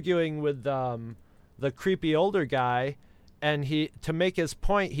 He's arguing with the creepy older guy. And to make his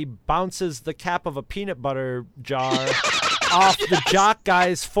point, he bounces the cap of a peanut butter jar off the jock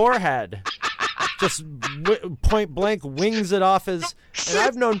guy's forehead. Just point blank wings it off his. And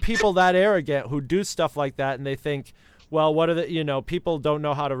I've known people that arrogant who do stuff like that, and they think, well, what are the, you know, people don't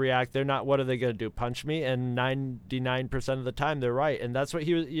know how to react. They're not, what are they going to do, punch me? And 99% of the time they're right. And that's what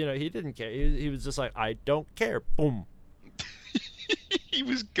he was, you know, he didn't care. He was just like, I don't care. Boom. He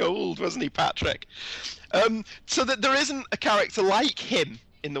was gold, wasn't he, Patrick? So that there isn't a character like him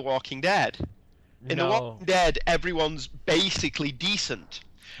in The Walking Dead. In The Walking Dead, everyone's basically decent.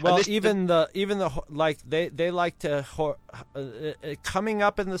 Well, even the like they like to coming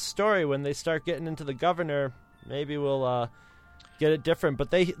up in the story when they start getting into the governor. Maybe we'll get it different. But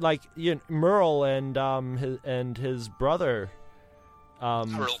they like Merle and his brother,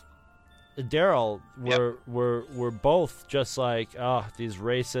 Daryl were both just like, these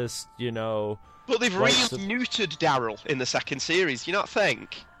racist, you know. But they've really neutered Daryl in the second series. You not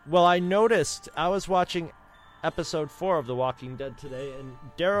think? Well, I noticed. I was watching episode 4 of The Walking Dead today, and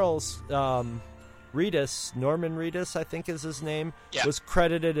Daryl's Norman Reedus, I think is his name, was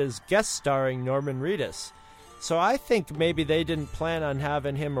credited as guest starring Norman Reedus. So I think maybe they didn't plan on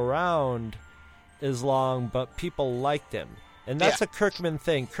having him around as long, but people liked him, and that's a Kirkman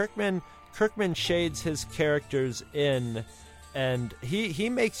thing. Kirkman shades his characters in, and he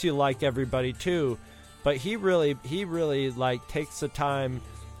makes you like everybody too, but he really like takes the time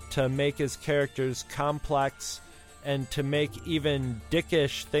to make his characters complex and to make even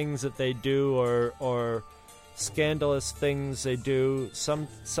dickish things that they do or scandalous things they do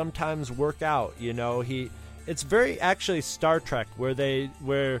sometimes work out. You know, it's very actually Star Trek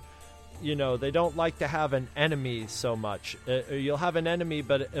where you know, they don't like to have an enemy so much. You'll have an enemy,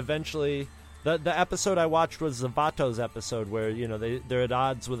 but eventually, the episode I watched was the Vatos episode, where, you know, they're at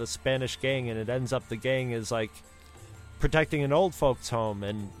odds with a Spanish gang, and it ends up the gang is like protecting an old folks' home,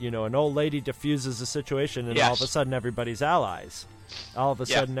 and, you know, an old lady diffuses the situation, and all of a sudden everybody's allies. All of a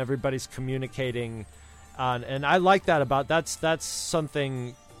sudden everybody's communicating on, and I like that about that's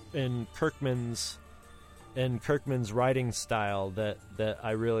something in Kirkman's in Kirkman's writing style that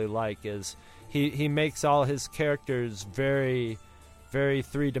I really like is he makes all his characters very, very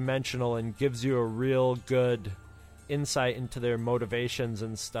three-dimensional and gives you a real good insight into their motivations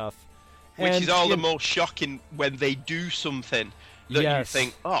and stuff. Which is all the more shocking when they do something that you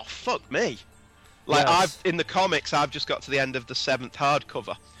think, oh, fuck me. Like, in the comics, I've just got to the end of the 7th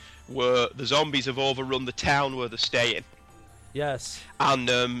hardcover, where the zombies have overrun the town where they're staying. Yes.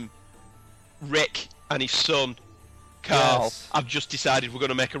 And Rick and his son, Carl, have just decided we're going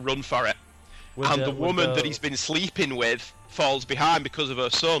to make a run for it. And the woman that he's been sleeping with falls behind because of her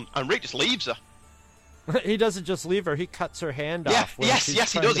son, and Rick just leaves her. He doesn't just leave her, he cuts her hand off. Yes, he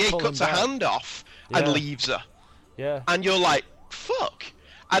does. Yeah, he cuts her hand off and leaves her. Yeah. And you're like, fuck.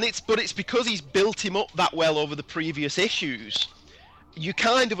 And it's because he's built him up that well over the previous issues. You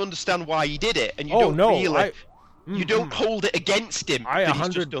kind of understand why he did it, and you you don't hold it against him that he's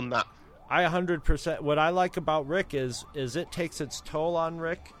just done that. I 100%. What I like about Rick is it takes its toll on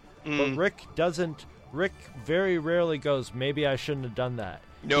Rick, but Rick very rarely goes, maybe I shouldn't have done that.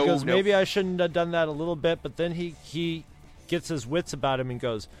 No, he goes, no. maybe I shouldn't have done that a little bit, but then he gets his wits about him and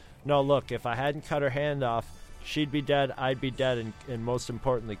goes, no, look, if I hadn't cut her hand off, she'd be dead, I'd be dead, and most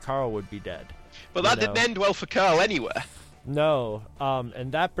importantly, Carl would be dead. But that didn't end well for Carl anyway. No,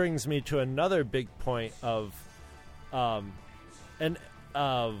 and that brings me to another big point of the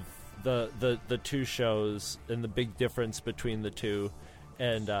two shows and the big difference between the two,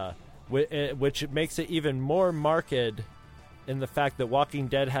 and which makes it even more marked in the fact that Walking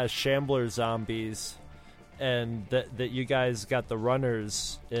Dead has Shambler zombies, and that you guys got the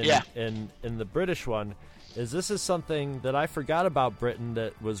runners in the British one. This is something that I forgot about Britain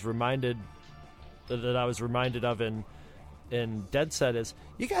that I was reminded of in Dead Set is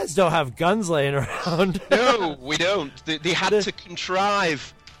you guys don't have guns laying around. No, we don't. They had to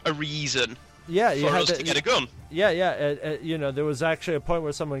contrive a reason for us to get a gun. Yeah. There was actually a point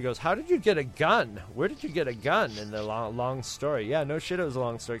where someone goes, how did you get a gun? Where did you get a gun? In the long story. Yeah, no shit, it was a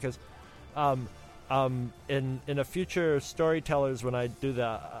long story. Because in a future Storytellers, when I do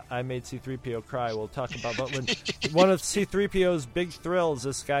the I Made C-3PO Cry, we'll talk about, but when one of C-3PO's big thrills,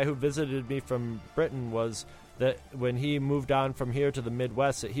 this guy who visited me from Britain, was that when he moved on from here to the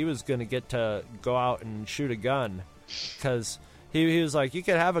Midwest, that he was going to get to go out and shoot a gun. Because he was like, you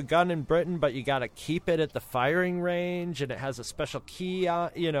can have a gun in Britain, but you got to keep it at the firing range, and it has a special key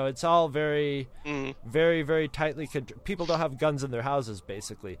on. It's all very, very, very tightly. People don't have guns in their houses,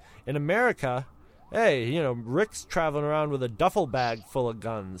 basically. In America, hey, Rick's traveling around with a duffel bag full of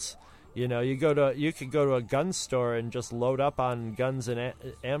guns. You could go to a gun store and just load up on guns and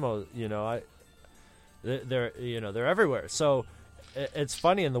ammo. They're everywhere. So it's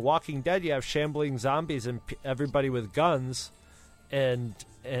funny, in The Walking Dead, you have shambling zombies and everybody with guns. And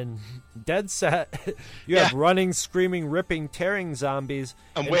Dead Set, you have running, screaming, ripping, tearing zombies,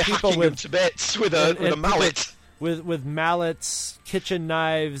 and we're people hacking them to bits with a mallet, with mallets, kitchen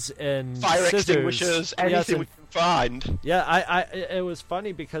knives, and fire scissors. Extinguishers, anything we can find. Yeah, it was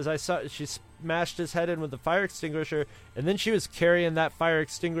funny because I saw she smashed his head in with the fire extinguisher, and then she was carrying that fire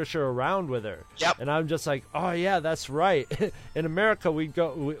extinguisher around with her. Yep. And I'm just like, oh yeah, that's right. In America, we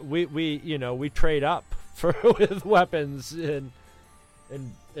trade up with weapons and.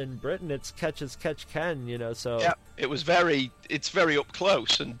 In Britain, it's catch as catch can, so... Yeah, it's very up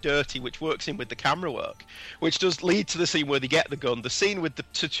close and dirty, which works in with the camera work, which does lead to the scene where they get the gun. The scene with the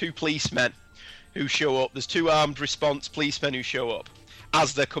two policemen who show up. There's two armed response policemen who show up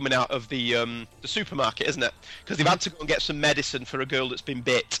as they're coming out of the supermarket, isn't it? Because they've had to go and get some medicine for a girl that's been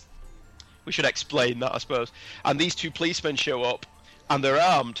bit. We should explain that, I suppose. And these two policemen show up, and they're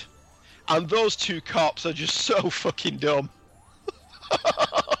armed. And those two cops are just so fucking dumb.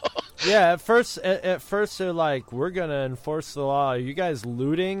 Yeah, at first they're like, we're gonna enforce the law. Are you guys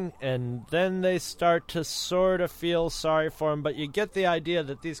looting? And then they start to sort of feel sorry for him, but you get the idea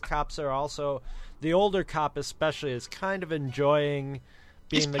that these cops are also, the older cop especially, is kind of enjoying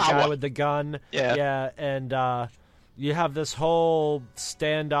being the guy with the gun. Yeah, and you have this whole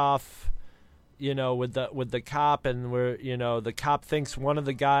standoff, with the cop, and where the cop thinks one of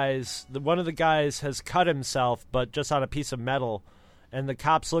the guys has cut himself, but just on a piece of metal. And the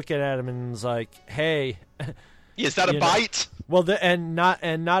cop's looking at him and is like, "Hey, is that a bite?" Well, and not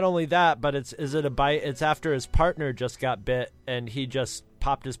only that, but is it a bite? It's after his partner just got bit, and he just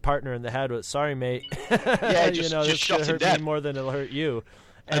popped his partner in the head with, "Sorry, mate." Yeah, just this shot could him hurt dead. me more than it'll hurt you.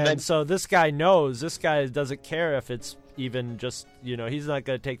 And then, so this guy knows. This guy doesn't care if it's even just he's not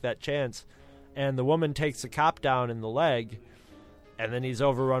going to take that chance. And the woman takes the cop down in the leg. And then he's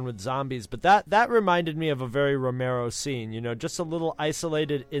overrun with zombies. But that reminded me of a very Romero scene, just a little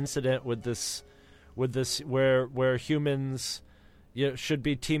isolated incident with this with this where humans should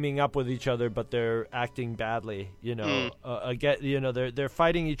be teaming up with each other, but they're acting badly. Again, they're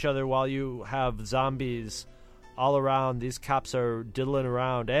fighting each other while you have zombies all around. These cops are diddling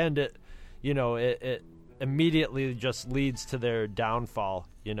around, and it immediately just leads to their downfall.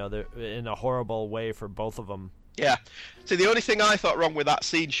 They're in a horrible way for both of them. Yeah. So the only thing I thought wrong with that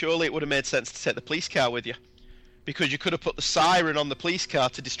scene, surely it would have made sense to take the police car with you, because you could have put the siren on the police car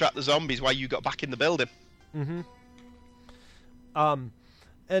to distract the zombies while you got back in the building. Mm-hmm.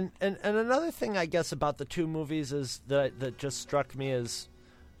 And another thing I guess about the two movies is that just struck me is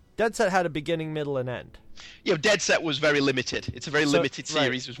Dead Set had a beginning, middle, and end. Yeah, Dead Set was very limited. It's a very limited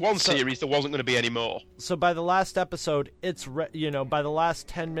series. Right. It was one series. There wasn't going to be any more. So by the last episode, by the last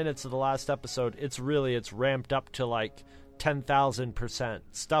 10 minutes of the last episode, it's ramped up to like 10,000%.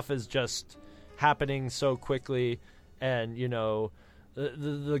 Stuff is just happening so quickly, and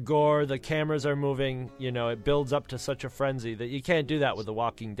the gore, the cameras are moving. It builds up to such a frenzy that you can't do that with The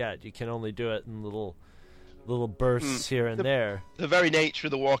Walking Dead. You can only do it in little bursts here and there. The very nature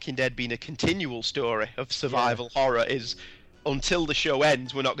of The Walking Dead being a continual story of survival horror is, until the show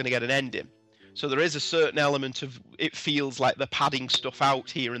ends, we're not going to get an ending. So there is a certain element of, it feels like they're padding stuff out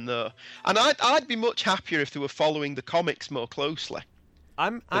here and there. And I'd be much happier if they were following the comics more closely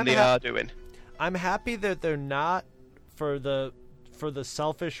than they are doing. I'm happy that they're not, for the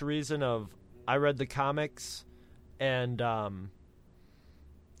selfish reason of, I read the comics, and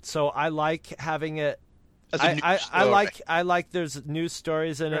so I like having it. I like there's news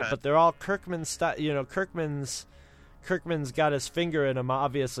stories in it, but they're all Kirkman style. Kirkman's got his finger in them,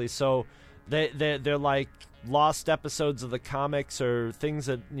 obviously. So they're like lost episodes of the comics, or things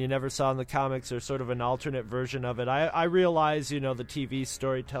that you never saw in the comics, or sort of an alternate version of it. I realize the TV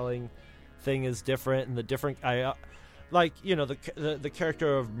storytelling thing is different, and the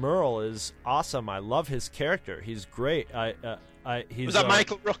character of Merle is awesome. I love his character. He's great. Was that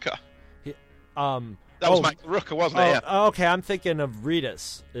Michael Rooker? That was Michael Rooker, wasn't it? Yeah. Okay, I'm thinking of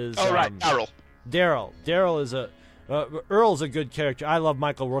Reedus. Right, Daryl. Daryl is Earl's a good character. I love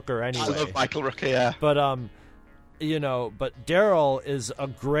Michael Rooker anyway. I love Michael Rooker, yeah. But but Daryl is a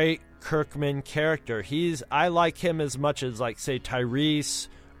great Kirkman character. I like him as much as, like, say, Tyrese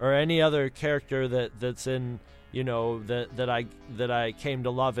or any other character that's in that I came to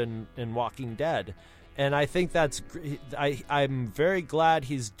love in Walking Dead. And I think I'm very glad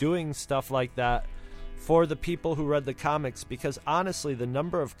he's doing stuff like that for the people who read the comics, because honestly, the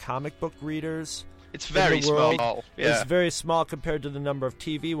number of comic book readers it's very small. It's very small compared to the number of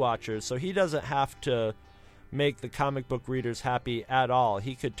TV watchers. So he doesn't have to make the comic book readers happy at all.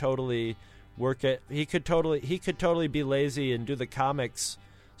 He could totally work it. He could totally be lazy and do the comics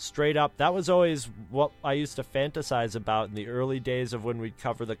straight up. That was always what I used to fantasize about in the early days of when we'd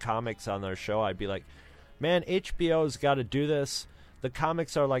cover the comics on our show. I'd be like, man, HBO's got to do this. The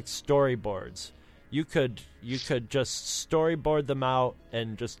comics are like storyboards. You could just storyboard them out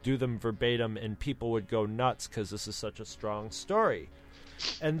and just do them verbatim, and people would go nuts because this is such a strong story.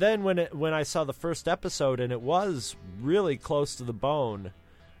 And then when I saw the first episode, and it was really close to the bone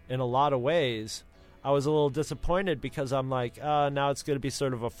in a lot of ways, I was a little disappointed, because I'm like, now it's going to be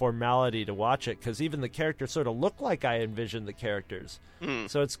sort of a formality to watch it, because even the characters sort of look like I envisioned the characters.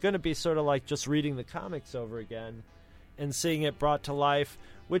 So it's going to be sort of like just reading the comics over again and seeing it brought to life,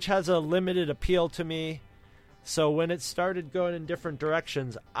 which has a limited appeal to me. So when it started going in different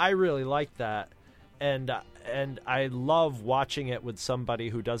directions, I really liked that. And I love watching it with somebody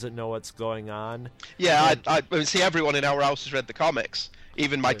who doesn't know what's going on. Yeah, I see, everyone in our house has read the comics.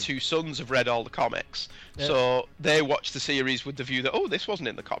 Even my two sons have read all the comics. Yeah. So they watch the series with the view that, this wasn't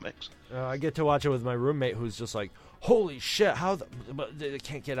in the comics. I get to watch it with my roommate, who's just like, holy shit, they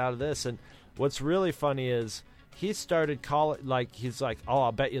can't get out of this. And what's really funny is he started calling, like, he's like,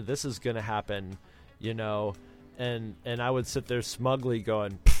 I'll bet you this is going to happen, and I would sit there smugly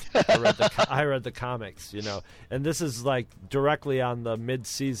going, I read the comics, and this is like directly on the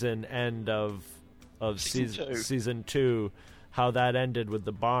mid-season end of season 2, how that ended with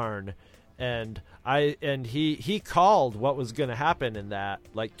the barn, and he called what was going to happen in that,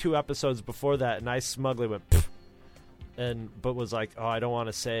 like 2 episodes before that, and I smugly went, but was like, I don't want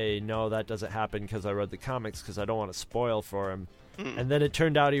to say no, that doesn't happen because I read the comics, because I don't want to spoil for him. And then it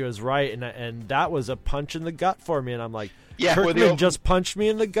turned out he was right, and that was a punch in the gut for me, and I'm like, Kirkman just punched me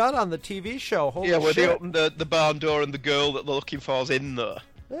in the gut on the TV show. Holy shit. They opened the barn door, and the girl that they're looking for is in there.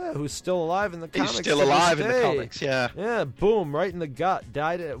 Yeah, who's still alive in the comics. He's still alive in the comics, yeah. Yeah, boom, right in the gut.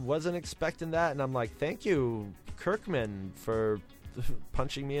 Died. Wasn't expecting that, and I'm like, thank you, Kirkman, for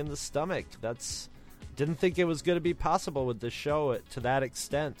punching me in the stomach. Didn't think it was going to be possible with this show to that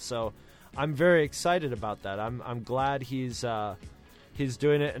extent. So I'm very excited about that. I'm glad he's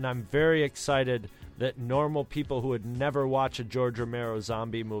doing it, and I'm very excited that normal people who would never watch a George Romero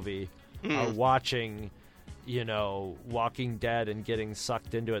zombie movie are watching, Walking Dead and getting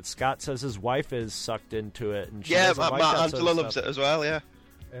sucked into it. Scott says his wife is sucked into it, and Angela loves it as well. Yeah,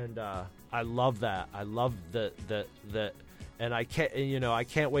 and I love that. I love that, and I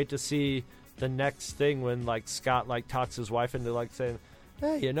can't wait to see the next thing when Scott talks his wife into saying,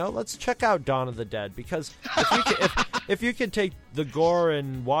 hey, let's check out Dawn of the Dead, because if you can take the gore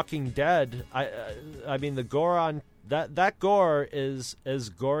in Walking Dead, I mean the gore on that gore is as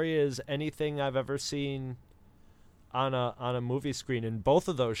gory as anything I've ever seen on a movie screen in both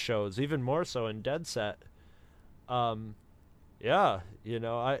of those shows, even more so in Dead Set.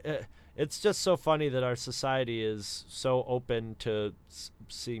 It's just so funny that our society is so open to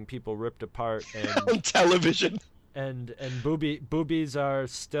seeing people ripped apart and on television. And boobies are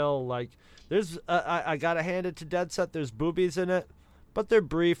still there's I gotta hand it to Dead Set. There's boobies in it, but they're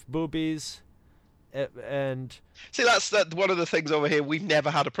brief boobies. And see, that's one of the things over here. We've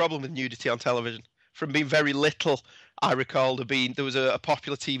never had a problem with nudity on television. From being very little, I recall there was a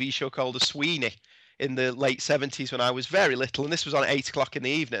popular TV show called The Sweeney in the late 70s when I was very little, and this was on at 8 o'clock in the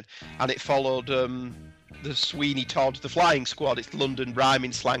evening, and it followed the Sweeney Todd, the Flying Squad. It's London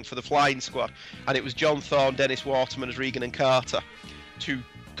rhyming slang for the Flying Squad, and it was John Thorne, Dennis Waterman as Regan and Carter, two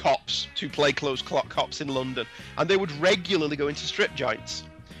plainclothes cops in London, and they would regularly go into strip joints,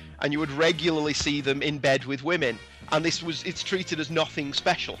 and you would regularly see them in bed with women, and it's treated as nothing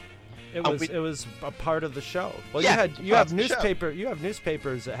special. It was a part of the show. Well, yeah, you have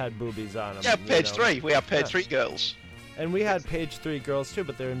newspapers that had boobies on them. Yeah, page 3. We have page 3 girls. And we had page 3 girls too,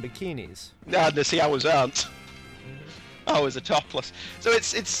 but they're in bikinis. No, see, I was aren't. I was a topless. So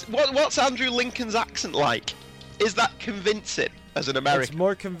what's Andrew Lincoln's accent like? Is that convincing as an American? It's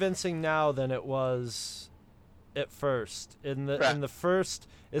more convincing now than it was at first.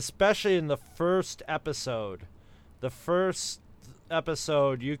 Especially in the first episode. The first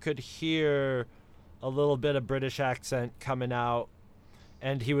episode, you could hear a little bit of British accent coming out,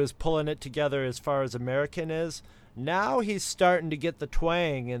 and he was pulling it together as far as American is. Now he's starting to get the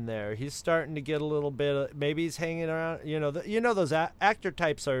twang in there. He's starting to get a little bit of, maybe he's hanging around, those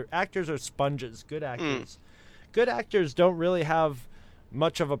actors are sponges. Good actors. Good actors don't really have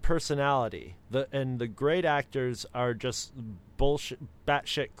much of a personality. The great actors are just bullshit,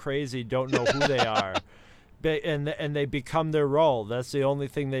 batshit crazy, don't know who they are. And they become their role. That's the only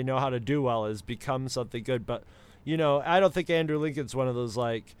thing they know how to do well, is become something good. But, I don't think Andrew Lincoln's one of those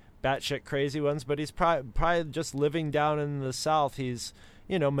batshit crazy ones, but he's probably just living down in the South. He's,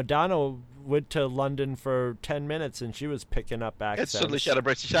 Madonna went to London for 10 minutes and she was picking up accents. Suddenly she had a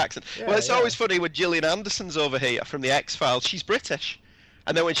British accent. Yeah, well, it's always funny when Gillian Anderson's over here from the X-Files. She's British.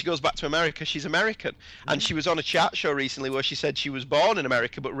 And then when she goes back to America, she's American. And she was on a chat show recently where she said she was born in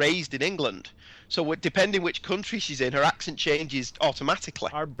America but raised in England. So depending which country she's in, her accent changes automatically.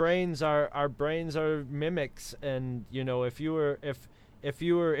 Our brains are mimics, and if you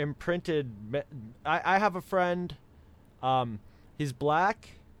were imprinted, I have a friend. He's black.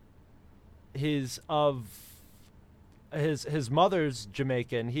 He's of his mother's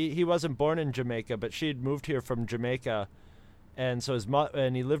Jamaican. He wasn't born in Jamaica, but she had moved here from Jamaica. And so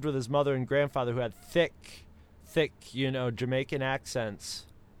and he lived with his mother and grandfather, who had thick, Jamaican accents.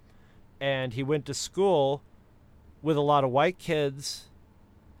 And he went to school with a lot of white kids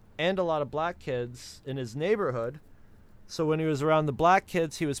and a lot of black kids in his neighborhood. So when he was around the black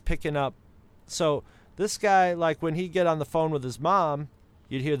kids, he was picking up. So this guy, when he'd get on the phone with his mom,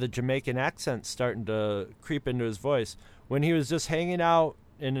 you'd hear the Jamaican accent starting to creep into his voice. When he was just hanging out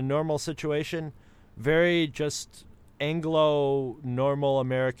in a normal situation, very just Anglo, normal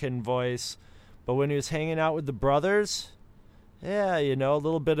American voice. But when he was hanging out with the brothers, yeah, a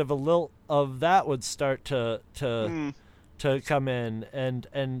little bit of a lilt of that would start to come in. And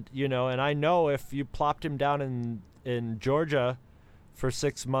I know if you plopped him down in Georgia for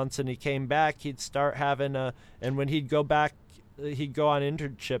 6 months and he came back, he'd start having and when he'd go back, he'd go on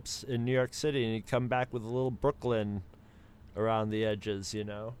internships in New York City and he'd come back with a little Brooklyn around the edges,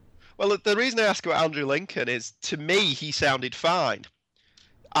 Well, the reason I ask about Andrew Lincoln is, to me, he sounded fine.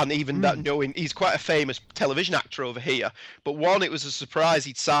 And even that, knowing he's quite a famous television actor over here. But one, it was a surprise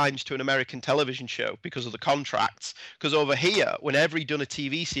he'd signed to an American television show because of the contracts. Because over here, whenever he'd done a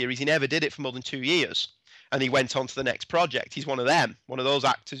TV series, he never did it for more than 2 years. And he went on to the next project. He's one of them, one of those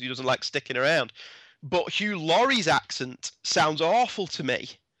actors who doesn't like sticking around. But Hugh Laurie's accent sounds awful to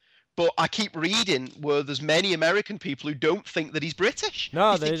me. But I keep reading where there's many American people who don't think that he's British.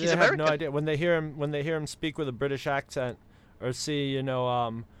 No, they have no idea. When they hear him speak with a British accent, or see,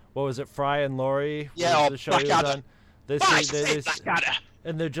 what was it, Fry and Laurie? Yeah, the show he was Blackadder. on? Blackadder.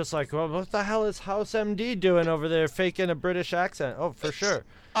 And they're just like, well, what the hell is House MD doing over there faking a British accent? Oh, for sure.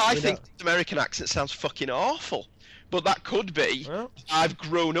 I think the American accent sounds fucking awful. But that could be. Well, I've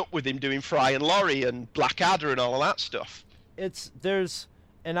grown up with him doing Fry and Laurie and Blackadder and all of that stuff.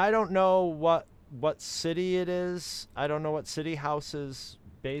 And I don't know what city it is. I don't know what city House is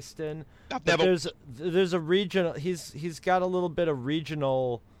based in. There's a regional. He's got a little bit of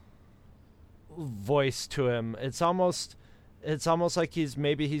regional voice to him. It's almost like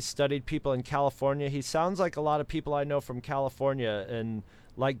he's studied people in California. He sounds like a lot of people I know from California, and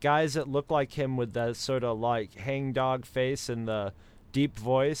like guys that look like him with that sort of like hangdog face and the deep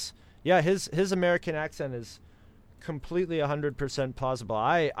voice. Yeah, his American accent is completely 100% plausible.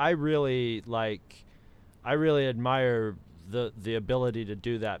 I really admire the ability to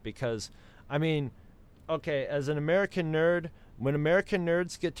do that, because I mean, okay, as an American nerd, when American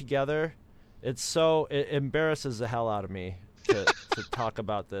nerds get together, it embarrasses the hell out of me to talk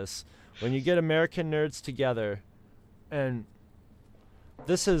about this. When you get American nerds together, and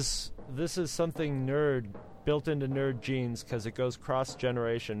this is something built into nerd genes, because it goes cross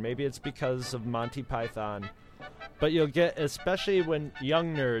generation. Maybe it's because of Monty Python, but you'll get, especially when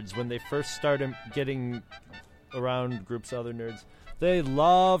young nerds, when they first start getting around groups of other nerds, they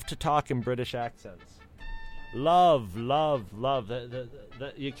love to talk in British accents. Love.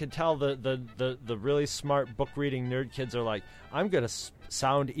 You can tell the really smart book reading nerd kids are like, I'm gonna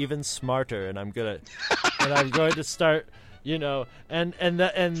sound even smarter, and I'm going to start, you know, and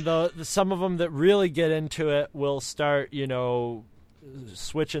the some of them that really get into it will start, you know,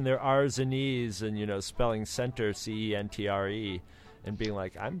 switching their R's and E's and, you know, spelling center CENTRE and being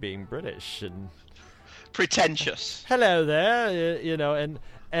like, I'm being British and pretentious. Hello there, you know, and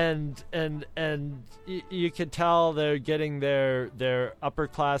you can tell they're getting their upper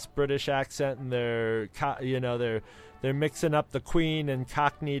class British accent, and they're mixing up the Queen and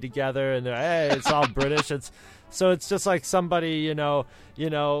Cockney together, and hey, it's all British. It's just like somebody, you know,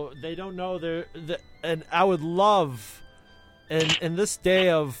 they don't know and I would love, in this day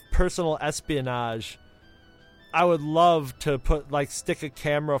of personal espionage, I would love to stick a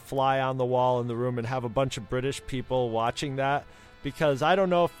camera fly on the wall in the room and have a bunch of British people watching that, because I don't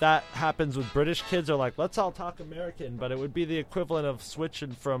know if that happens with British kids or like, let's all talk American, but it would be the equivalent of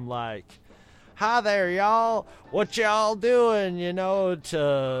switching from like, hi there, y'all, what y'all doing, you know,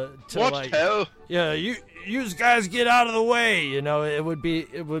 to what like, hell? Yeah, you guys get out of the way, you know. It would be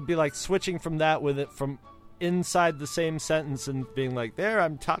like switching from that with it from inside the same sentence and being like, there,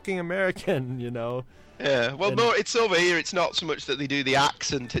 I'm talking American, you know. Yeah, well, no, it's over here. It's not so much that they do the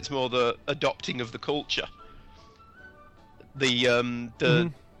accent; it's more the adopting of the culture,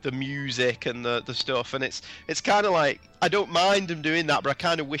 the music and the stuff. And it's kind of like, I don't mind them doing that, but I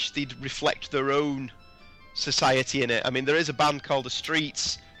kind of wish they'd reflect their own society in it. I mean, there is a band called The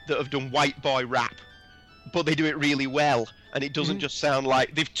Streets that have done white boy rap, but they do it really well, and it doesn't just sound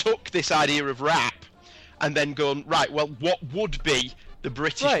like they've took this idea of rap and then gone, right, well, what would be the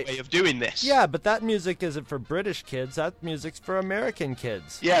British way of doing this? Yeah, but that music isn't for British kids. That music's for American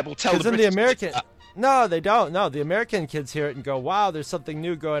kids. Yeah, well, tell the British kids. No, they don't. No, the American kids hear it and go, wow, there's something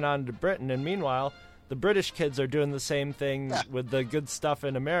new going on in Britain. And meanwhile, the British kids are doing the same thing with the good stuff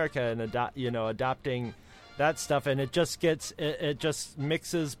in America and adopting that stuff. And it just it just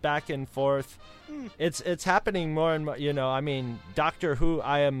mixes back and forth. It's happening more and more. You know, I mean, Doctor Who,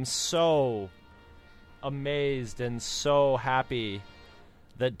 I am so amazed and so happy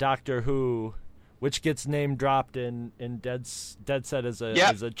that Doctor Who, which gets name dropped in Dead Set as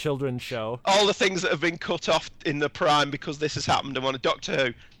a children's show. All the things that have been cut off in the prime because this has happened and on a Doctor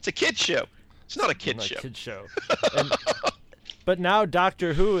Who. It's a kid's show. It's not a kid's show. But now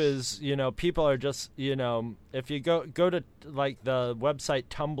Doctor Who is, you know, people are just, you know, if you go to like the website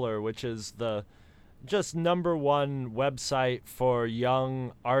Tumblr, which is the just #1 website for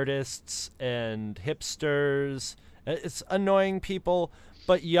young artists and hipsters. It's annoying people,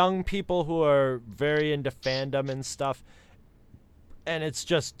 but young people who are very into fandom and stuff. And it's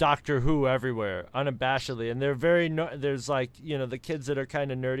just Doctor Who everywhere, unabashedly. And they're there's like, you know, the kids that are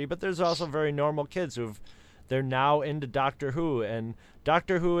kind of nerdy, but there's also very normal kids they're now into Doctor Who. And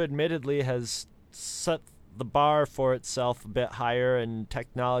Doctor Who admittedly has set the bar for itself a bit higher, and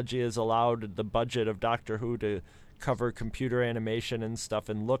technology has allowed the budget of Doctor Who to cover computer animation and stuff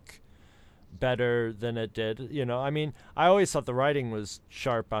and look better than it did. You know, I mean, I always thought the writing was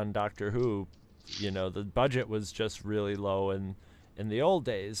sharp on Doctor Who. You know, the budget was just really low in the old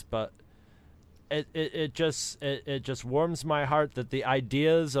days, but it just warms my heart that the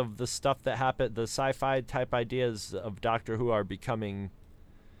ideas of the stuff that happened, the sci-fi type ideas of Doctor Who are becoming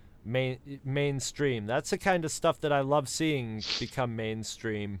mainstream. That's the kind of stuff that I love seeing become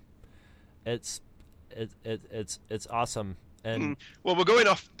mainstream. It's awesome. And well, we're going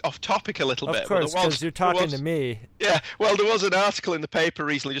off topic a little bit. Of course, because you're talking to me. Yeah, well, there was an article in the paper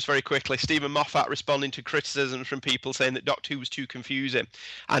recently, just very quickly, Stephen Moffat responding to criticisms from people saying that Doctor Who was too confusing.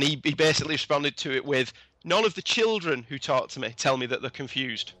 And he basically responded to it with, none of the children who talk to me tell me that they're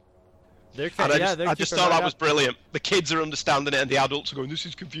confused. I just thought that was brilliant. The kids are understanding it and the adults are going, this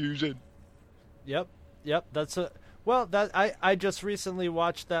is confusing. Yep, that's a... Well, I just recently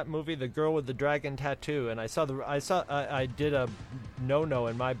watched that movie, The Girl with the Dragon Tattoo, and I did a no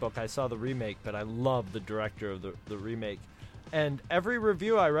in my book. I saw the remake, but I love the director of the remake. And every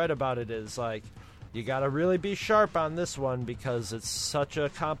review I read about it is like, you got to really be sharp on this one because it's such a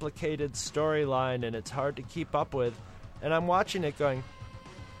complicated storyline and it's hard to keep up with. And I'm watching it going,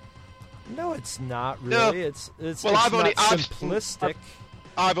 no, it's not really. No. It's well, not simplistic.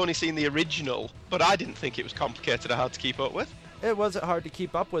 I've only seen the original, but I didn't think it was complicated or hard to keep up with. It wasn't hard to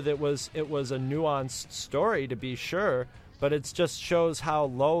keep up with. It was a nuanced story, to be sure, but it just shows how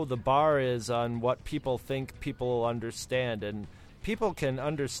low the bar is on what people think people will understand. And people can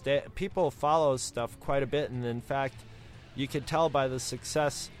understand. People follow stuff quite a bit, and in fact, you can tell by the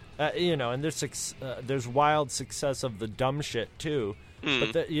success. And there's wild success of the dumb shit too.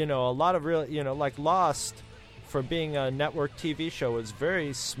 But a lot of real, like Lost, for being a network TV show, is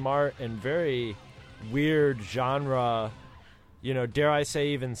very smart and very weird genre, dare I say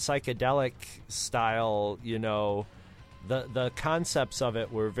even psychedelic style, the concepts of it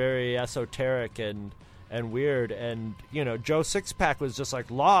were very esoteric and weird. And, Joe Sixpack was just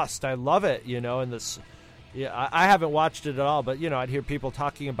like, Lost, I love it, and this... Yeah, I haven't watched it at all, but, I'd hear people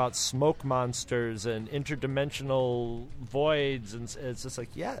talking about smoke monsters and interdimensional voids, and it's just like,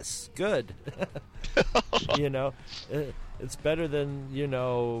 yes, good. It's better than,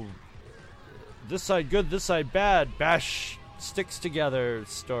 this side good, this side bad, bash sticks together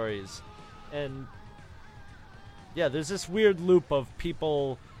stories. And, yeah, there's this weird loop of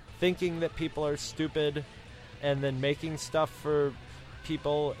people thinking that people are stupid and then making stuff for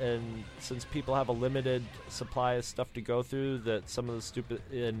people, and since people have a limited supply of stuff to go through, that some of the stupid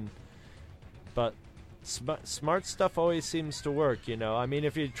but smart stuff always seems to work. I mean,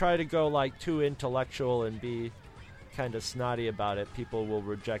 if you try to go like too intellectual and be kind of snotty about it, people will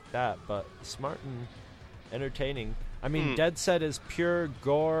reject that. But smart and entertaining. I mean, Dead Set is pure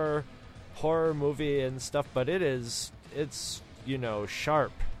gore horror movie and stuff, but it's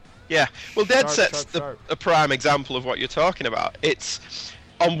sharp. Yeah, well, Dead Set's a prime example of what you're talking about. It's,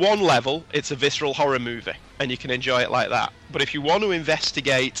 on one level, it's a visceral horror movie, and you can enjoy it like that. But if you want to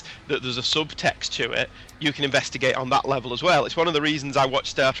investigate that there's a subtext to it, you can investigate on that level as well. It's one of the reasons I watched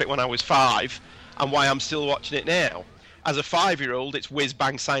Star Trek when I was 5, and why I'm still watching it now. As a 5-year-old, it's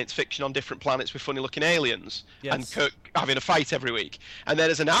whiz-bang science fiction on different planets with funny-looking aliens, and Kirk having a fight every week. And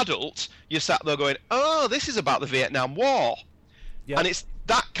then as an adult, you're sat there going, oh, this is about the Vietnam War. Yep. And it's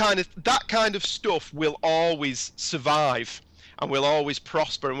that kind of stuff will always survive and will always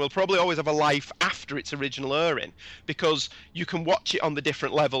prosper and will probably always have a life after its original airing, because you can watch it on the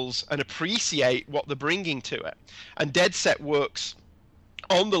different levels and appreciate what they're bringing to it. And Dead Set works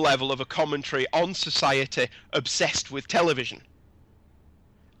on the level of a commentary on society obsessed with television.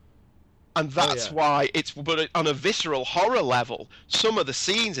 And that's why but on a visceral horror level, some of the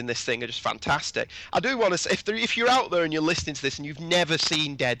scenes in this thing are just fantastic. I do want to say, if you're out there and you're listening to this and you've never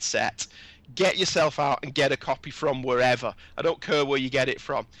seen Dead Set, get yourself out and get a copy from wherever. I don't care where you get it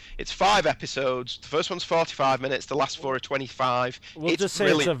from. It's 5 episodes. The first one's 45 minutes. The last 4 are 25. We'll just say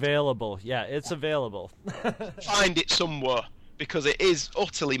it's available. Yeah, it's available. Find it somewhere, because it is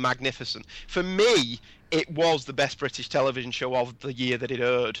utterly magnificent. For me, it was the best British television show of the year that it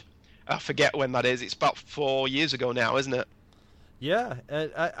aired. I forget when that is. It's about 4 years ago now, isn't it? Yeah.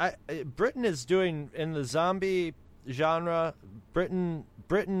 Britain is doing, in the zombie genre,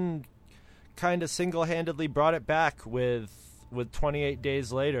 Britain kind of single-handedly brought it back with 28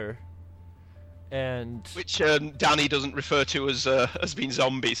 Days Later. And which Danny doesn't refer to as being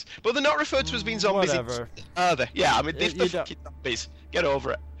zombies. But they're not referred to as being zombies. Whatever. Are they? Yeah, I mean, they're fucking zombies. Get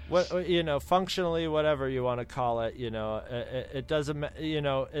over it. What, functionally, whatever you want to call it, it doesn't,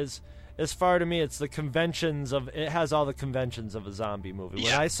 as far to me, it's the conventions of, it has all the conventions of a zombie movie.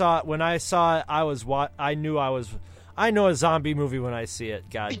 Yeah. When I saw it, I know a zombie movie when I see it,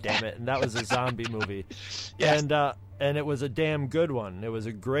 god damn it, and that was a zombie movie. Yes. And it was a damn good one. It was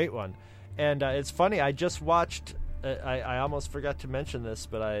a great one. And it's funny, I just watched, I almost forgot to mention this,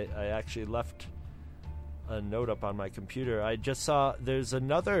 but I actually left a note up on my computer. I just saw there's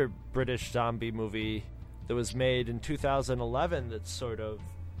another British zombie movie that was made in 2011 that's sort of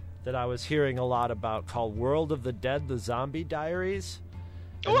that I was hearing a lot about called World of the Dead: The Zombie Diaries.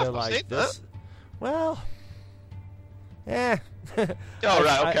 And Oh, they're I've like seen this. that. Well, Oh,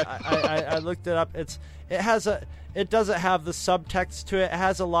 right, okay. I looked it up. It doesn't have the subtext to it. It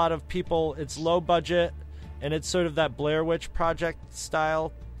has a lot of people. It's low budget, and it's sort of that Blair Witch Project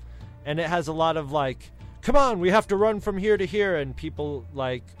style, and it has a lot of like, come on, we have to run from here to here, and people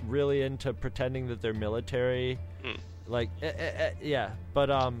like really into pretending that they're military. Like, yeah, but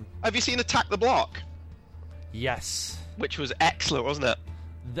Have you seen Attack the Block? Yes. Which was excellent, wasn't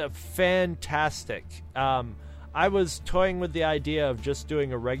it? Fantastic. I was toying with the idea of just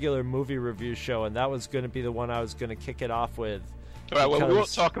doing a regular movie review show, and that was going to be the one I was going to kick it off with. All right, well, we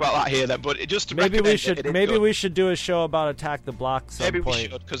won't talk about that here then, but just to maybe we recommend we should do a show about Attack the Block some Maybe point. we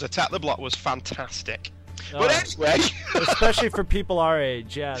should, because Attack the Block was fantastic. But anyway, especially for people our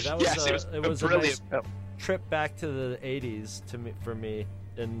age, yeah, that was yes, it was a brilliant nice trip back to the 80s for me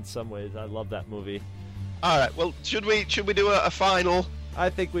in some ways. I love that movie. All right, well, should we do a final? I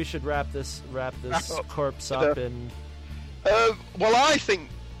think we should wrap this corpse up in. Well, I think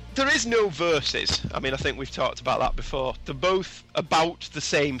there is no verses. I mean, I think we've talked about that before. They're both about the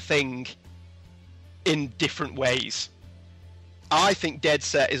same thing in different ways. I think Dead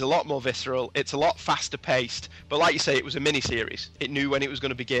Set is a lot more visceral. It's a lot faster paced. But like you say, it was a miniseries. It knew when it was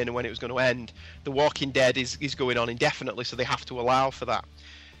going to begin and when it was going to end. The Walking Dead is going on indefinitely, so they have to allow for that.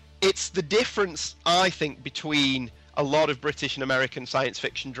 It's the difference, I think, between a lot of British and American science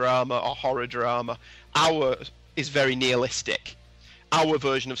fiction drama or horror drama. Ours is very nihilistic. Our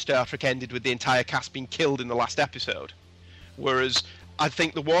version of Star Trek ended with the entire cast being killed in the last episode. Whereas I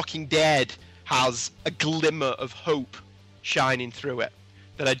think The Walking Dead has a glimmer of hope shining through it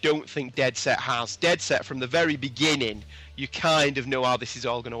that I don't think Dead Set has. Dead Set, from the very beginning, you kind of know how this is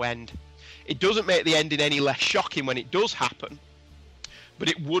all going to end. It doesn't make the ending any less shocking when it does happen, but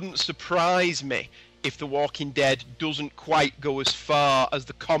it wouldn't surprise me if The Walking Dead doesn't quite go as far as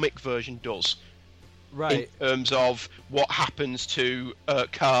the comic version does. Right. In terms of what happens to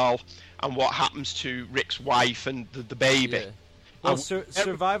Carl and what happens to Rick's wife and the baby. Yeah. Well,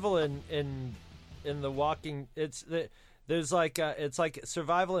 survival in The Walking, there's like it's like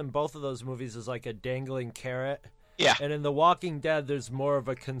survival in both of those movies is like a dangling carrot. Yeah. And in The Walking Dead, there's more of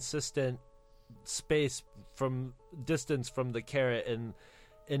a consistent distance from the carrot. And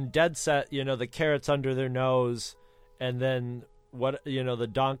in Dead Set, the carrot's under their nose, and then the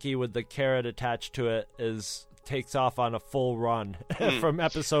donkey with the carrot attached to it takes off on a full run from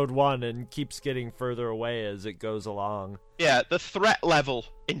episode 1 and keeps getting further away as it goes along. Yeah, the threat level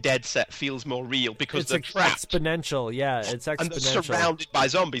in Dead Set feels more real because they're trapped. Exponential. Yeah, it's exponential. And they're surrounded by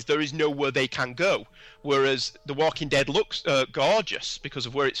zombies. There is nowhere they can go. Whereas The Walking Dead looks gorgeous because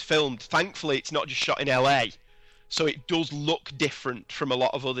of where it's filmed. Thankfully, it's not just shot in LA. So it does look different from a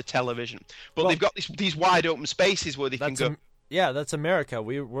lot of other television. But they've got these wide open spaces where they can go. Yeah, that's America.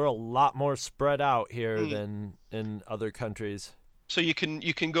 We're a lot more spread out here than in other countries. So you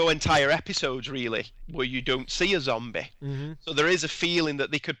can go entire episodes really where you don't see a zombie. Mm-hmm. So there is a feeling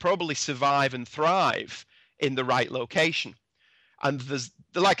that they could probably survive and thrive in the right location. And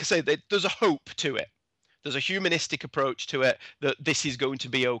like I say, there's a hope to it. There's a humanistic approach to it that this is going to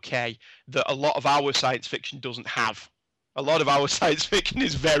be okay. That a lot of our science fiction doesn't have. A lot of our science fiction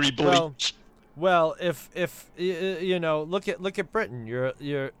is very bleak. Well, if look at Britain.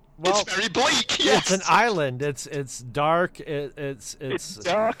 It's very bleak. Yes. It's an island. It's dark. It's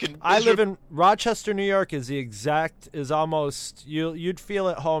dark and I live in Rochester, New York. Is almost you'd feel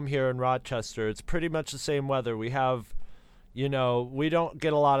at home here in Rochester. It's pretty much the same weather. We have, we don't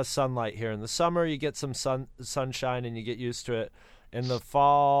get a lot of sunlight here. In the summer, you get some sunshine and you get used to it. In the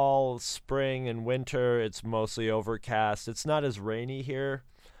fall, spring, and winter, it's mostly overcast. It's not as rainy here.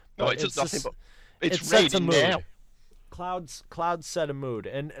 No, it's nothing but it's raining now. Clouds set a mood,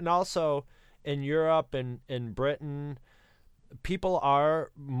 and also in Europe and in Britain, people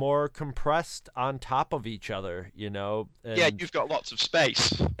are more compressed on top of each other. And, yeah, you've got lots of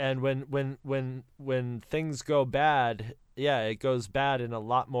space. And when things go bad, it goes bad in a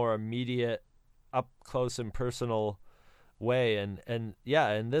lot more immediate, up close and personal way. And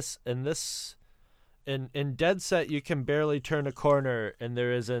in Dead Set, you can barely turn a corner and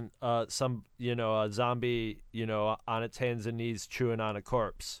there isn't a zombie, on its hands and knees chewing on a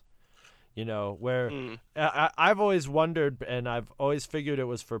corpse. I've always wondered, and I've always figured it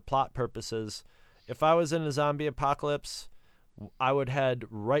was for plot purposes. If I was in a zombie apocalypse, I would head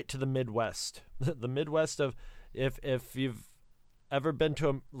right to the Midwest. The Midwest of, if you've ever been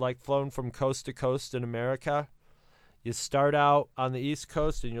to flown from coast to coast in America, you start out on the East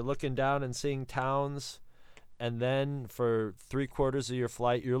Coast and you're looking down and seeing towns, and then for 3/4 of your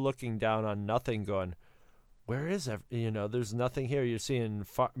flight, you're looking down on nothing, going, where is there's nothing here. You're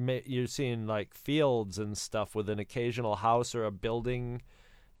seeing like fields and stuff with an occasional house or a building,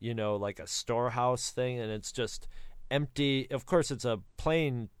 like a storehouse thing, and it's just empty. Of course, it's a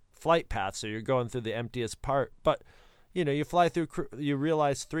plane flight path, so you're going through the emptiest part. But, you fly through, you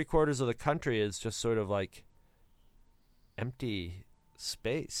realize 3/4 of the country is just sort of like empty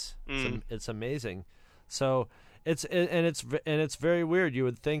space. It's amazing. So it's very weird. You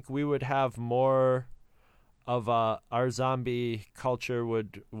would think we would have more of our zombie culture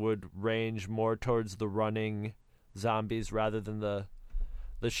would range more towards the running zombies rather than the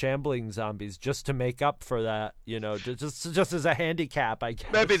shambling zombies, just to make up for that, just as a handicap, I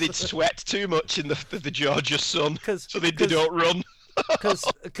guess. Maybe they'd sweat too much in the Georgia sun, so they don't run.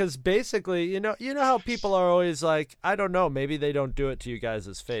 Because basically, you know how people are always like, I don't know, maybe they don't do it to you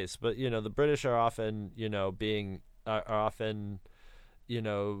guys' face, but the British are often,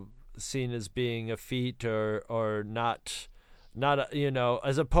 seen as being effete or not,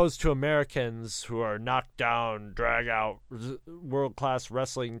 as opposed to Americans who are knocked down, drag out, world-class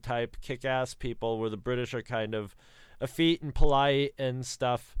wrestling type kick-ass people, where the British are kind of effete and polite and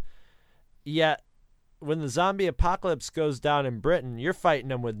stuff. Yet when the zombie apocalypse goes down in Britain, you're fighting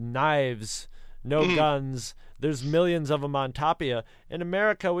them with knives, no guns. There's millions of them on top of you. In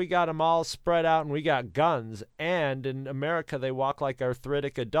America, we got them all spread out and we got guns. And in America, they walk like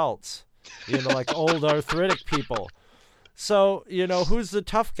arthritic adults, like old arthritic people. So, who's the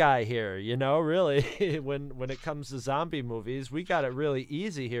tough guy here? Really, when it comes to zombie movies, we got it really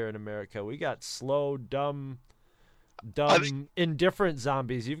easy here in America. We got slow, dumb, indifferent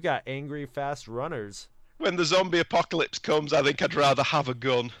zombies. You've got angry, fast runners. When the zombie apocalypse comes, I think I'd rather have a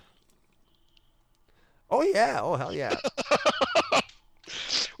gun. Oh, yeah. Oh, hell yeah.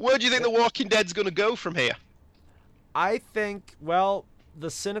 Where do you think The Walking Dead's going to go from here? I think, well,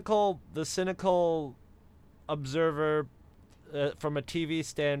 the cynical observer from a TV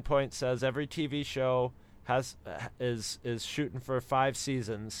standpoint says every TV show is shooting for 5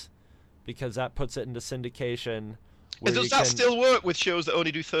 seasons because that puts it into syndication. Does that still work with shows that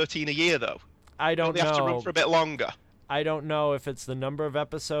only do 13 a year, though? I don't know. They have to run for a bit longer. I don't know if it's the number of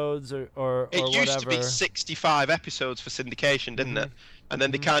episodes or whatever. It used to be 65 episodes for syndication, didn't it? And then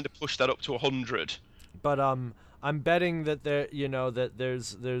they kind of pushed that up to 100. But I'm betting that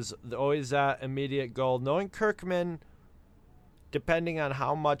there's always that immediate goal. Knowing Kirkman, depending on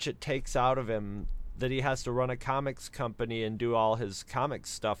how much it takes out of him, that he has to run a comics company and do all his comics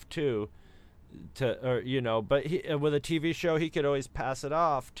stuff too. But with a TV show, he could always pass it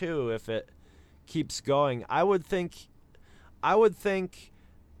off too if it keeps going. I would think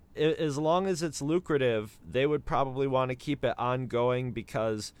as long as it's lucrative, they would probably want to keep it ongoing,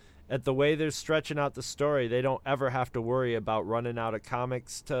 because at the way they're stretching out the story, they don't ever have to worry about running out of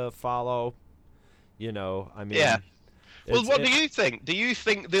comics to follow. Yeah. Well, what do you think? Do you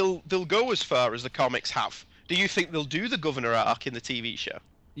think they'll go as far as the comics have? Do you think they'll do the Governor arc in the TV show?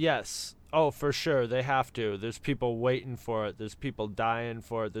 Yes. Oh, for sure. They have to. There's people waiting for it. There's people dying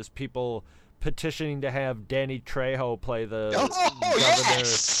for it. There's people petitioning to have Danny Trejo play the governor.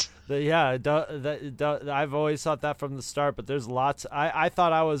 Yes! I've always thought that from the start, but there's lots. I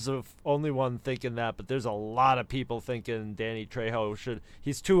thought I was the only one thinking that, but there's a lot of people thinking Danny Trejo should.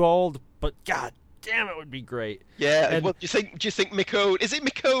 He's too old, but God damn, it would be great. Yeah. And do you think Michonne? Is it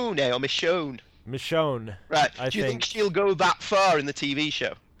Michonne or Michonne? Michonne. Right. Do you think she'll go that far in the TV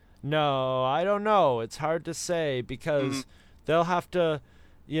show? No, I don't know. It's hard to say because they'll have to.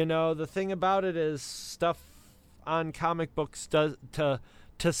 The thing about it is stuff on comic books to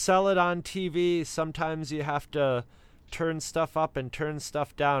sell it on TV. Sometimes you have to turn stuff up and turn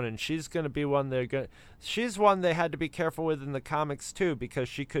stuff down, and she's going to be one she's one they had to be careful with in the comics too, because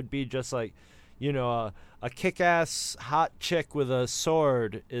she could be just like, a kick-ass hot chick with a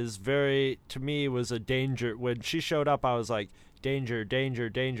sword to me was a danger. When she showed up, I was like, danger, danger,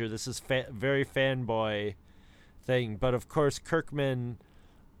 danger. This is very fanboy thing. But of course, Kirkman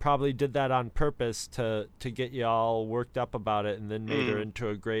probably did that on purpose to get you all worked up about it, and then made her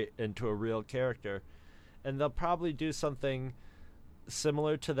into a real character. And they'll probably do something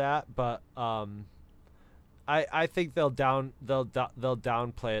similar to that, but I think they'll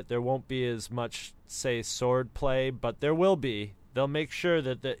downplay it. There won't be as much, say, sword play, but there will be. They'll make sure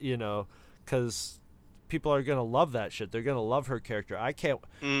that because people are gonna love that shit. They're gonna love her character. I can't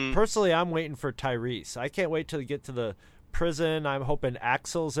personally. I'm waiting for Tyrese. I can't wait till get to the prison. I'm hoping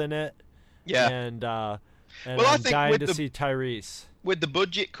Axel's in it. Yeah. And I'm dying to see Tyrese. With the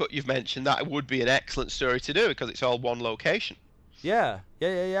budget cut you've mentioned, that would be an excellent story to do because it's all one location. Yeah,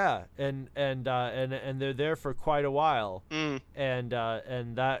 and they're there for quite a while, and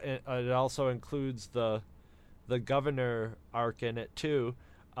that it also includes the governor arc in it too.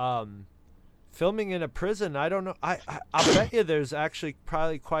 Filming in a prison, I don't know. I'll bet you there's actually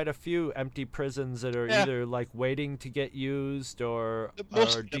probably quite a few empty prisons that are either like waiting to get used or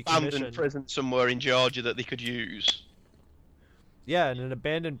decommissioned. Abandoned prison somewhere in Georgia that they could use. Yeah, and an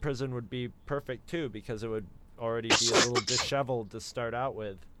abandoned prison would be perfect too because it would already be a little disheveled to start out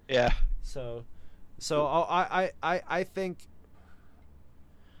with. Yeah. So I think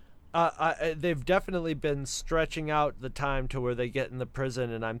they've definitely been stretching out the time to where they get in the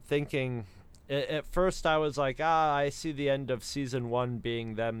prison, and I'm thinking. At first, I was like, I see the end of season 1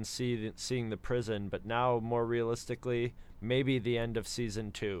 being them seeing the prison, but now, more realistically, maybe the end of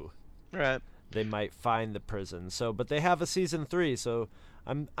season 2. Right. They might find the prison. So, but they have a season 3, so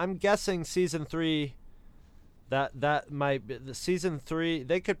I'm guessing season 3. That might be the season 3.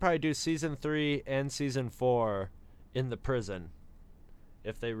 They could probably do season 3 and season 4 in the prison,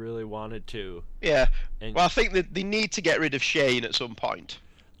 if they really wanted to. Yeah. Well, I think that they need to get rid of Shane at some point.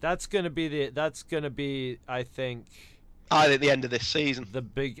 That's gonna be, I think, at the end of this season, the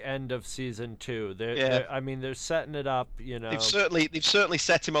big end of season 2. I mean, they're setting it up. You know, they've certainly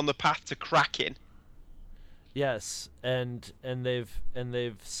set him on the path to cracking. Yes, and they've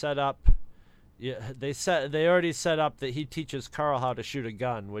set up. Yeah, they already set up that he teaches Carl how to shoot a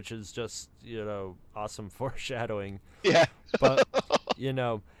gun, which is just awesome foreshadowing. Yeah, but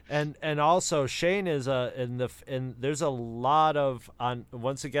And also Shane is there's a lot of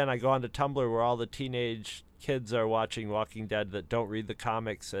once again I go onto Tumblr where all the teenage kids are watching Walking Dead that don't read the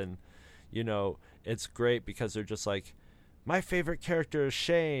comics, and it's great because they're just like, my favorite character is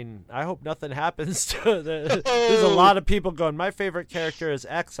Shane. I hope nothing happens to there's a lot of people going, my favorite character is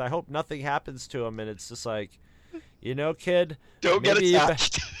X. I hope nothing happens to him, and it's just like, kid, don't get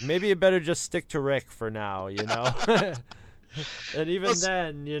attached. Maybe you better just stick to Rick for now, And even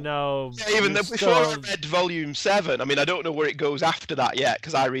then, even before I read Volume 7, I mean, I don't know where it goes after that yet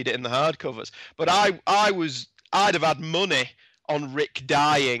because I read it in the hardcovers. But I'd have had money on Rick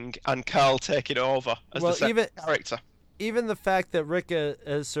dying and Carl taking over as the second character. Even the fact that Rick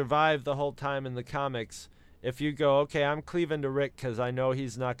has survived the whole time in the comics, if you go, okay, I'm cleaving to Rick because I know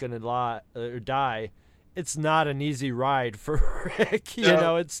he's not going to die, it's not an easy ride for Rick.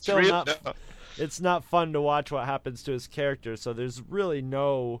 It's still not. No. It's not fun to watch what happens to his character. So there's really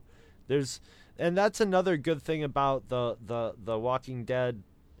and that's another good thing about the Walking Dead,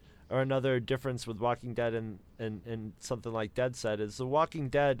 or another difference with Walking Dead and something like Dead Set is The Walking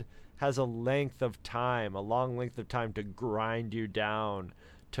Dead has a long length of time to grind you down,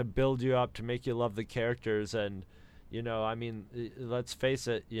 to build you up, to make you love the characters. And, I mean, let's face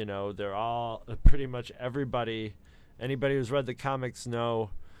it, they're all pretty much anybody who's read the comics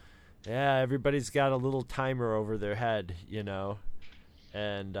know. Yeah, everybody's got a little timer over their head,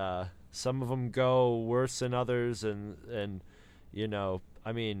 and some of them go worse than others, and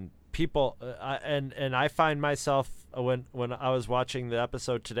I mean, people, and I find myself when I was watching the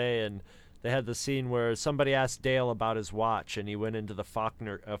episode today, and they had the scene where somebody asked Dale about his watch, and he went into the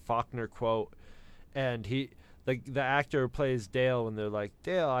Faulkner quote, and the actor who plays Dale, when they're like,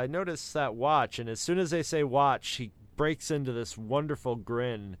 Dale, I noticed that watch, and as soon as they say watch, he breaks into this wonderful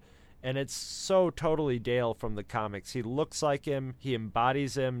grin. And it's so totally Dale from the comics. He looks like him. He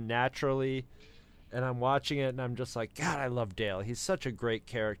embodies him naturally. And I'm watching it, and I'm just like, God, I love Dale. He's such a great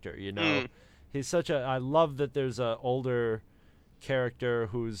character, He's I love that there's an older character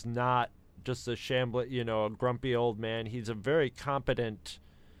who's not just a a grumpy old man. He's a very competent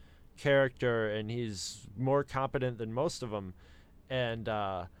character, and he's more competent than most of them.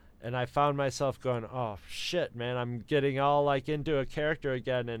 And I found myself going, oh, shit, man, I'm getting all, into a character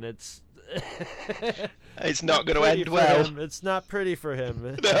again, and it's... it's not going to end well. It's not pretty for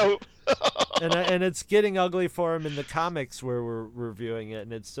him. No. and it's getting ugly for him in the comics where we're reviewing it,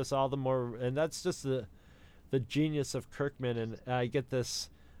 and it's just all the more... And that's just the genius of Kirkman, and I get this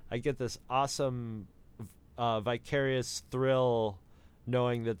awesome vicarious thrill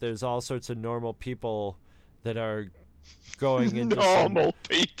knowing that there's all sorts of normal people that are... going into normal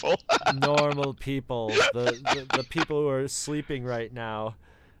people, the people who are sleeping right now,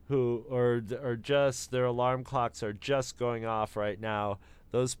 who are just their alarm clocks are just going off right now.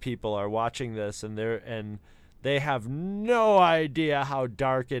 Those people are watching this, and they have no idea how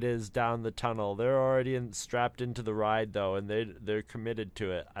dark it is down the tunnel. They're already strapped into the ride though, and they're committed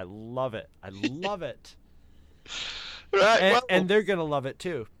to it. I love it. Right, and they're gonna love it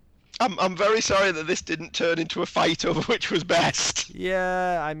too. I'm very sorry that this didn't turn into a fight over which was best.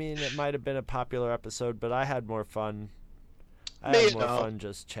 Yeah, I mean, it might have been a popular episode, but I had more fun. I have more fun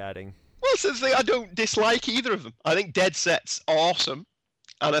just chatting. Well, so the thing, I don't dislike either of them. I think Dead Set's awesome,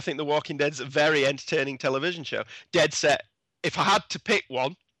 and I think The Walking Dead's a very entertaining television show. Dead Set, if I had to pick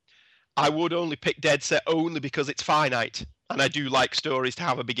one, I would only pick Dead Set only because it's finite, and I do like stories to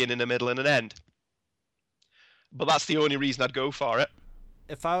have a beginning, a middle, and an end. But that's the only reason I'd go for it.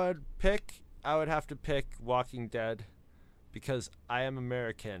 If I would pick, I would have to pick Walking Dead because I am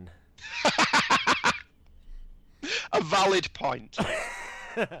American. A valid point.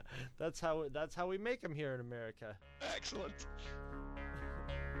 That's how we make them here in America. Excellent.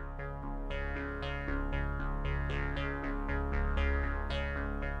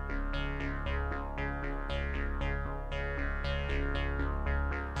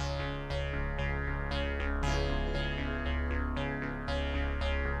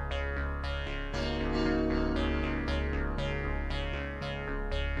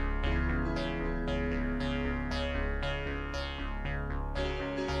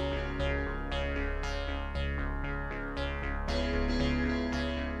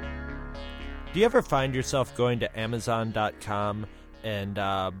 Do you ever find yourself going to Amazon.com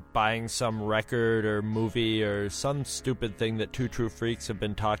and buying some record or movie or some stupid thing that Two True Freaks have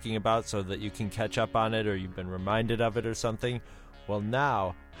been talking about so that you can catch up on it or you've been reminded of it or something? Well,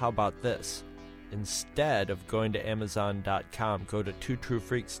 now, how about this? Instead of going to Amazon.com, go to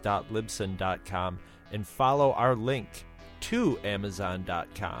twotruefreaks.libsyn.com and follow our link to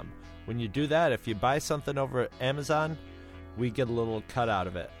Amazon.com. When you do that, if you buy something over at Amazon, we get a little cut out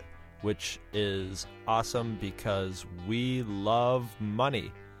of it, which is awesome because we love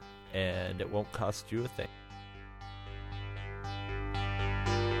money and it won't cost you a thing.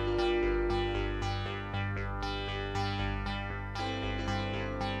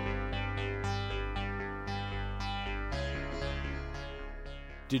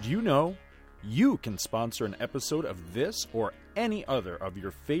 Did you know you can sponsor an episode of this or any other of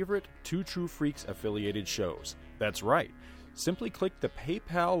your favorite Two True Freaks affiliated shows? That's right. Simply click the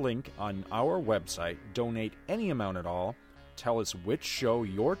PayPal link on our website, donate any amount at all, tell us which show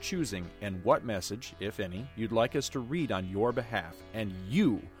you're choosing and what message, if any, you'd like us to read on your behalf, and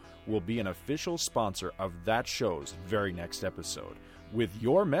you will be an official sponsor of that show's very next episode, with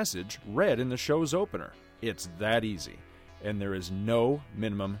your message read in the show's opener. It's that easy, and there is no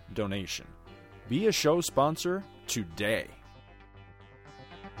minimum donation. Be a show sponsor today.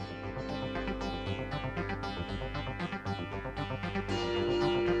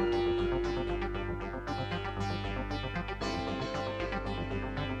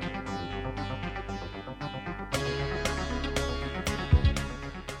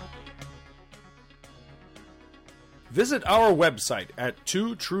 Visit our website at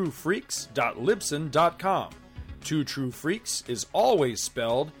twotruefreaks.libsyn.com. Two True Freaks is always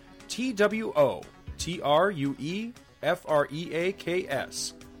spelled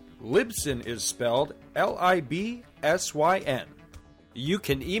TWOTRUEFREAKS. Libsyn is spelled LIBSYN. You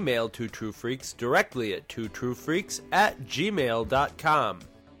can email Two True Freaks directly at twotruefreaks@gmail.com.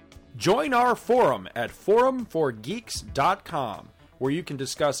 Join our forum at forumforgeeks.com, where you can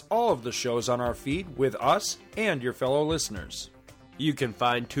discuss all of the shows on our feed with us and your fellow listeners. You can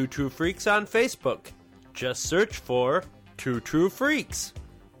find Two True Freaks on Facebook. Just search for Two True Freaks.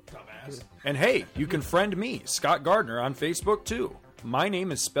 Dumbass. And hey, you can friend me, Scott Gardner, on Facebook too. My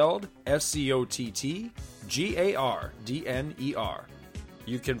name is spelled SCOTTGARDNER.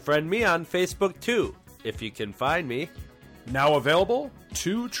 You can friend me on Facebook too, if you can find me. Now available,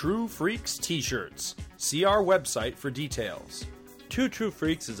 Two True Freaks t-shirts. See our website for details. Two True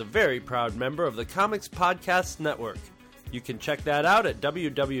Freaks is a very proud member of the Comics Podcast Network. You can check that out at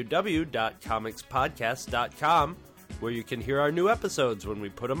www.comicspodcast.com, where you can hear our new episodes when we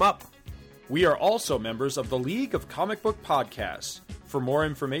put them up. We are also members of the League of Comic Book Podcasts. For more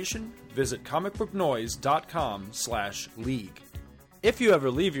information, visit comicbooknoise.com/league. If you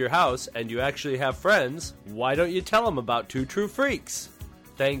ever leave your house and you actually have friends, why don't you tell them about Two True Freaks?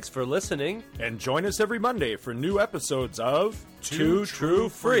 Thanks for listening. And join us every Monday for new episodes of Two True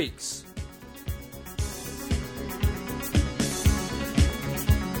Freaks.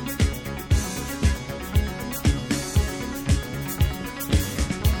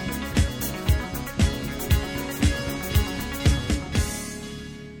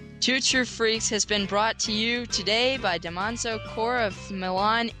 Two True Freaks has been brought to you today by Damanzo Core of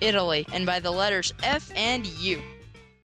Milan, Italy, and by the letters F and U.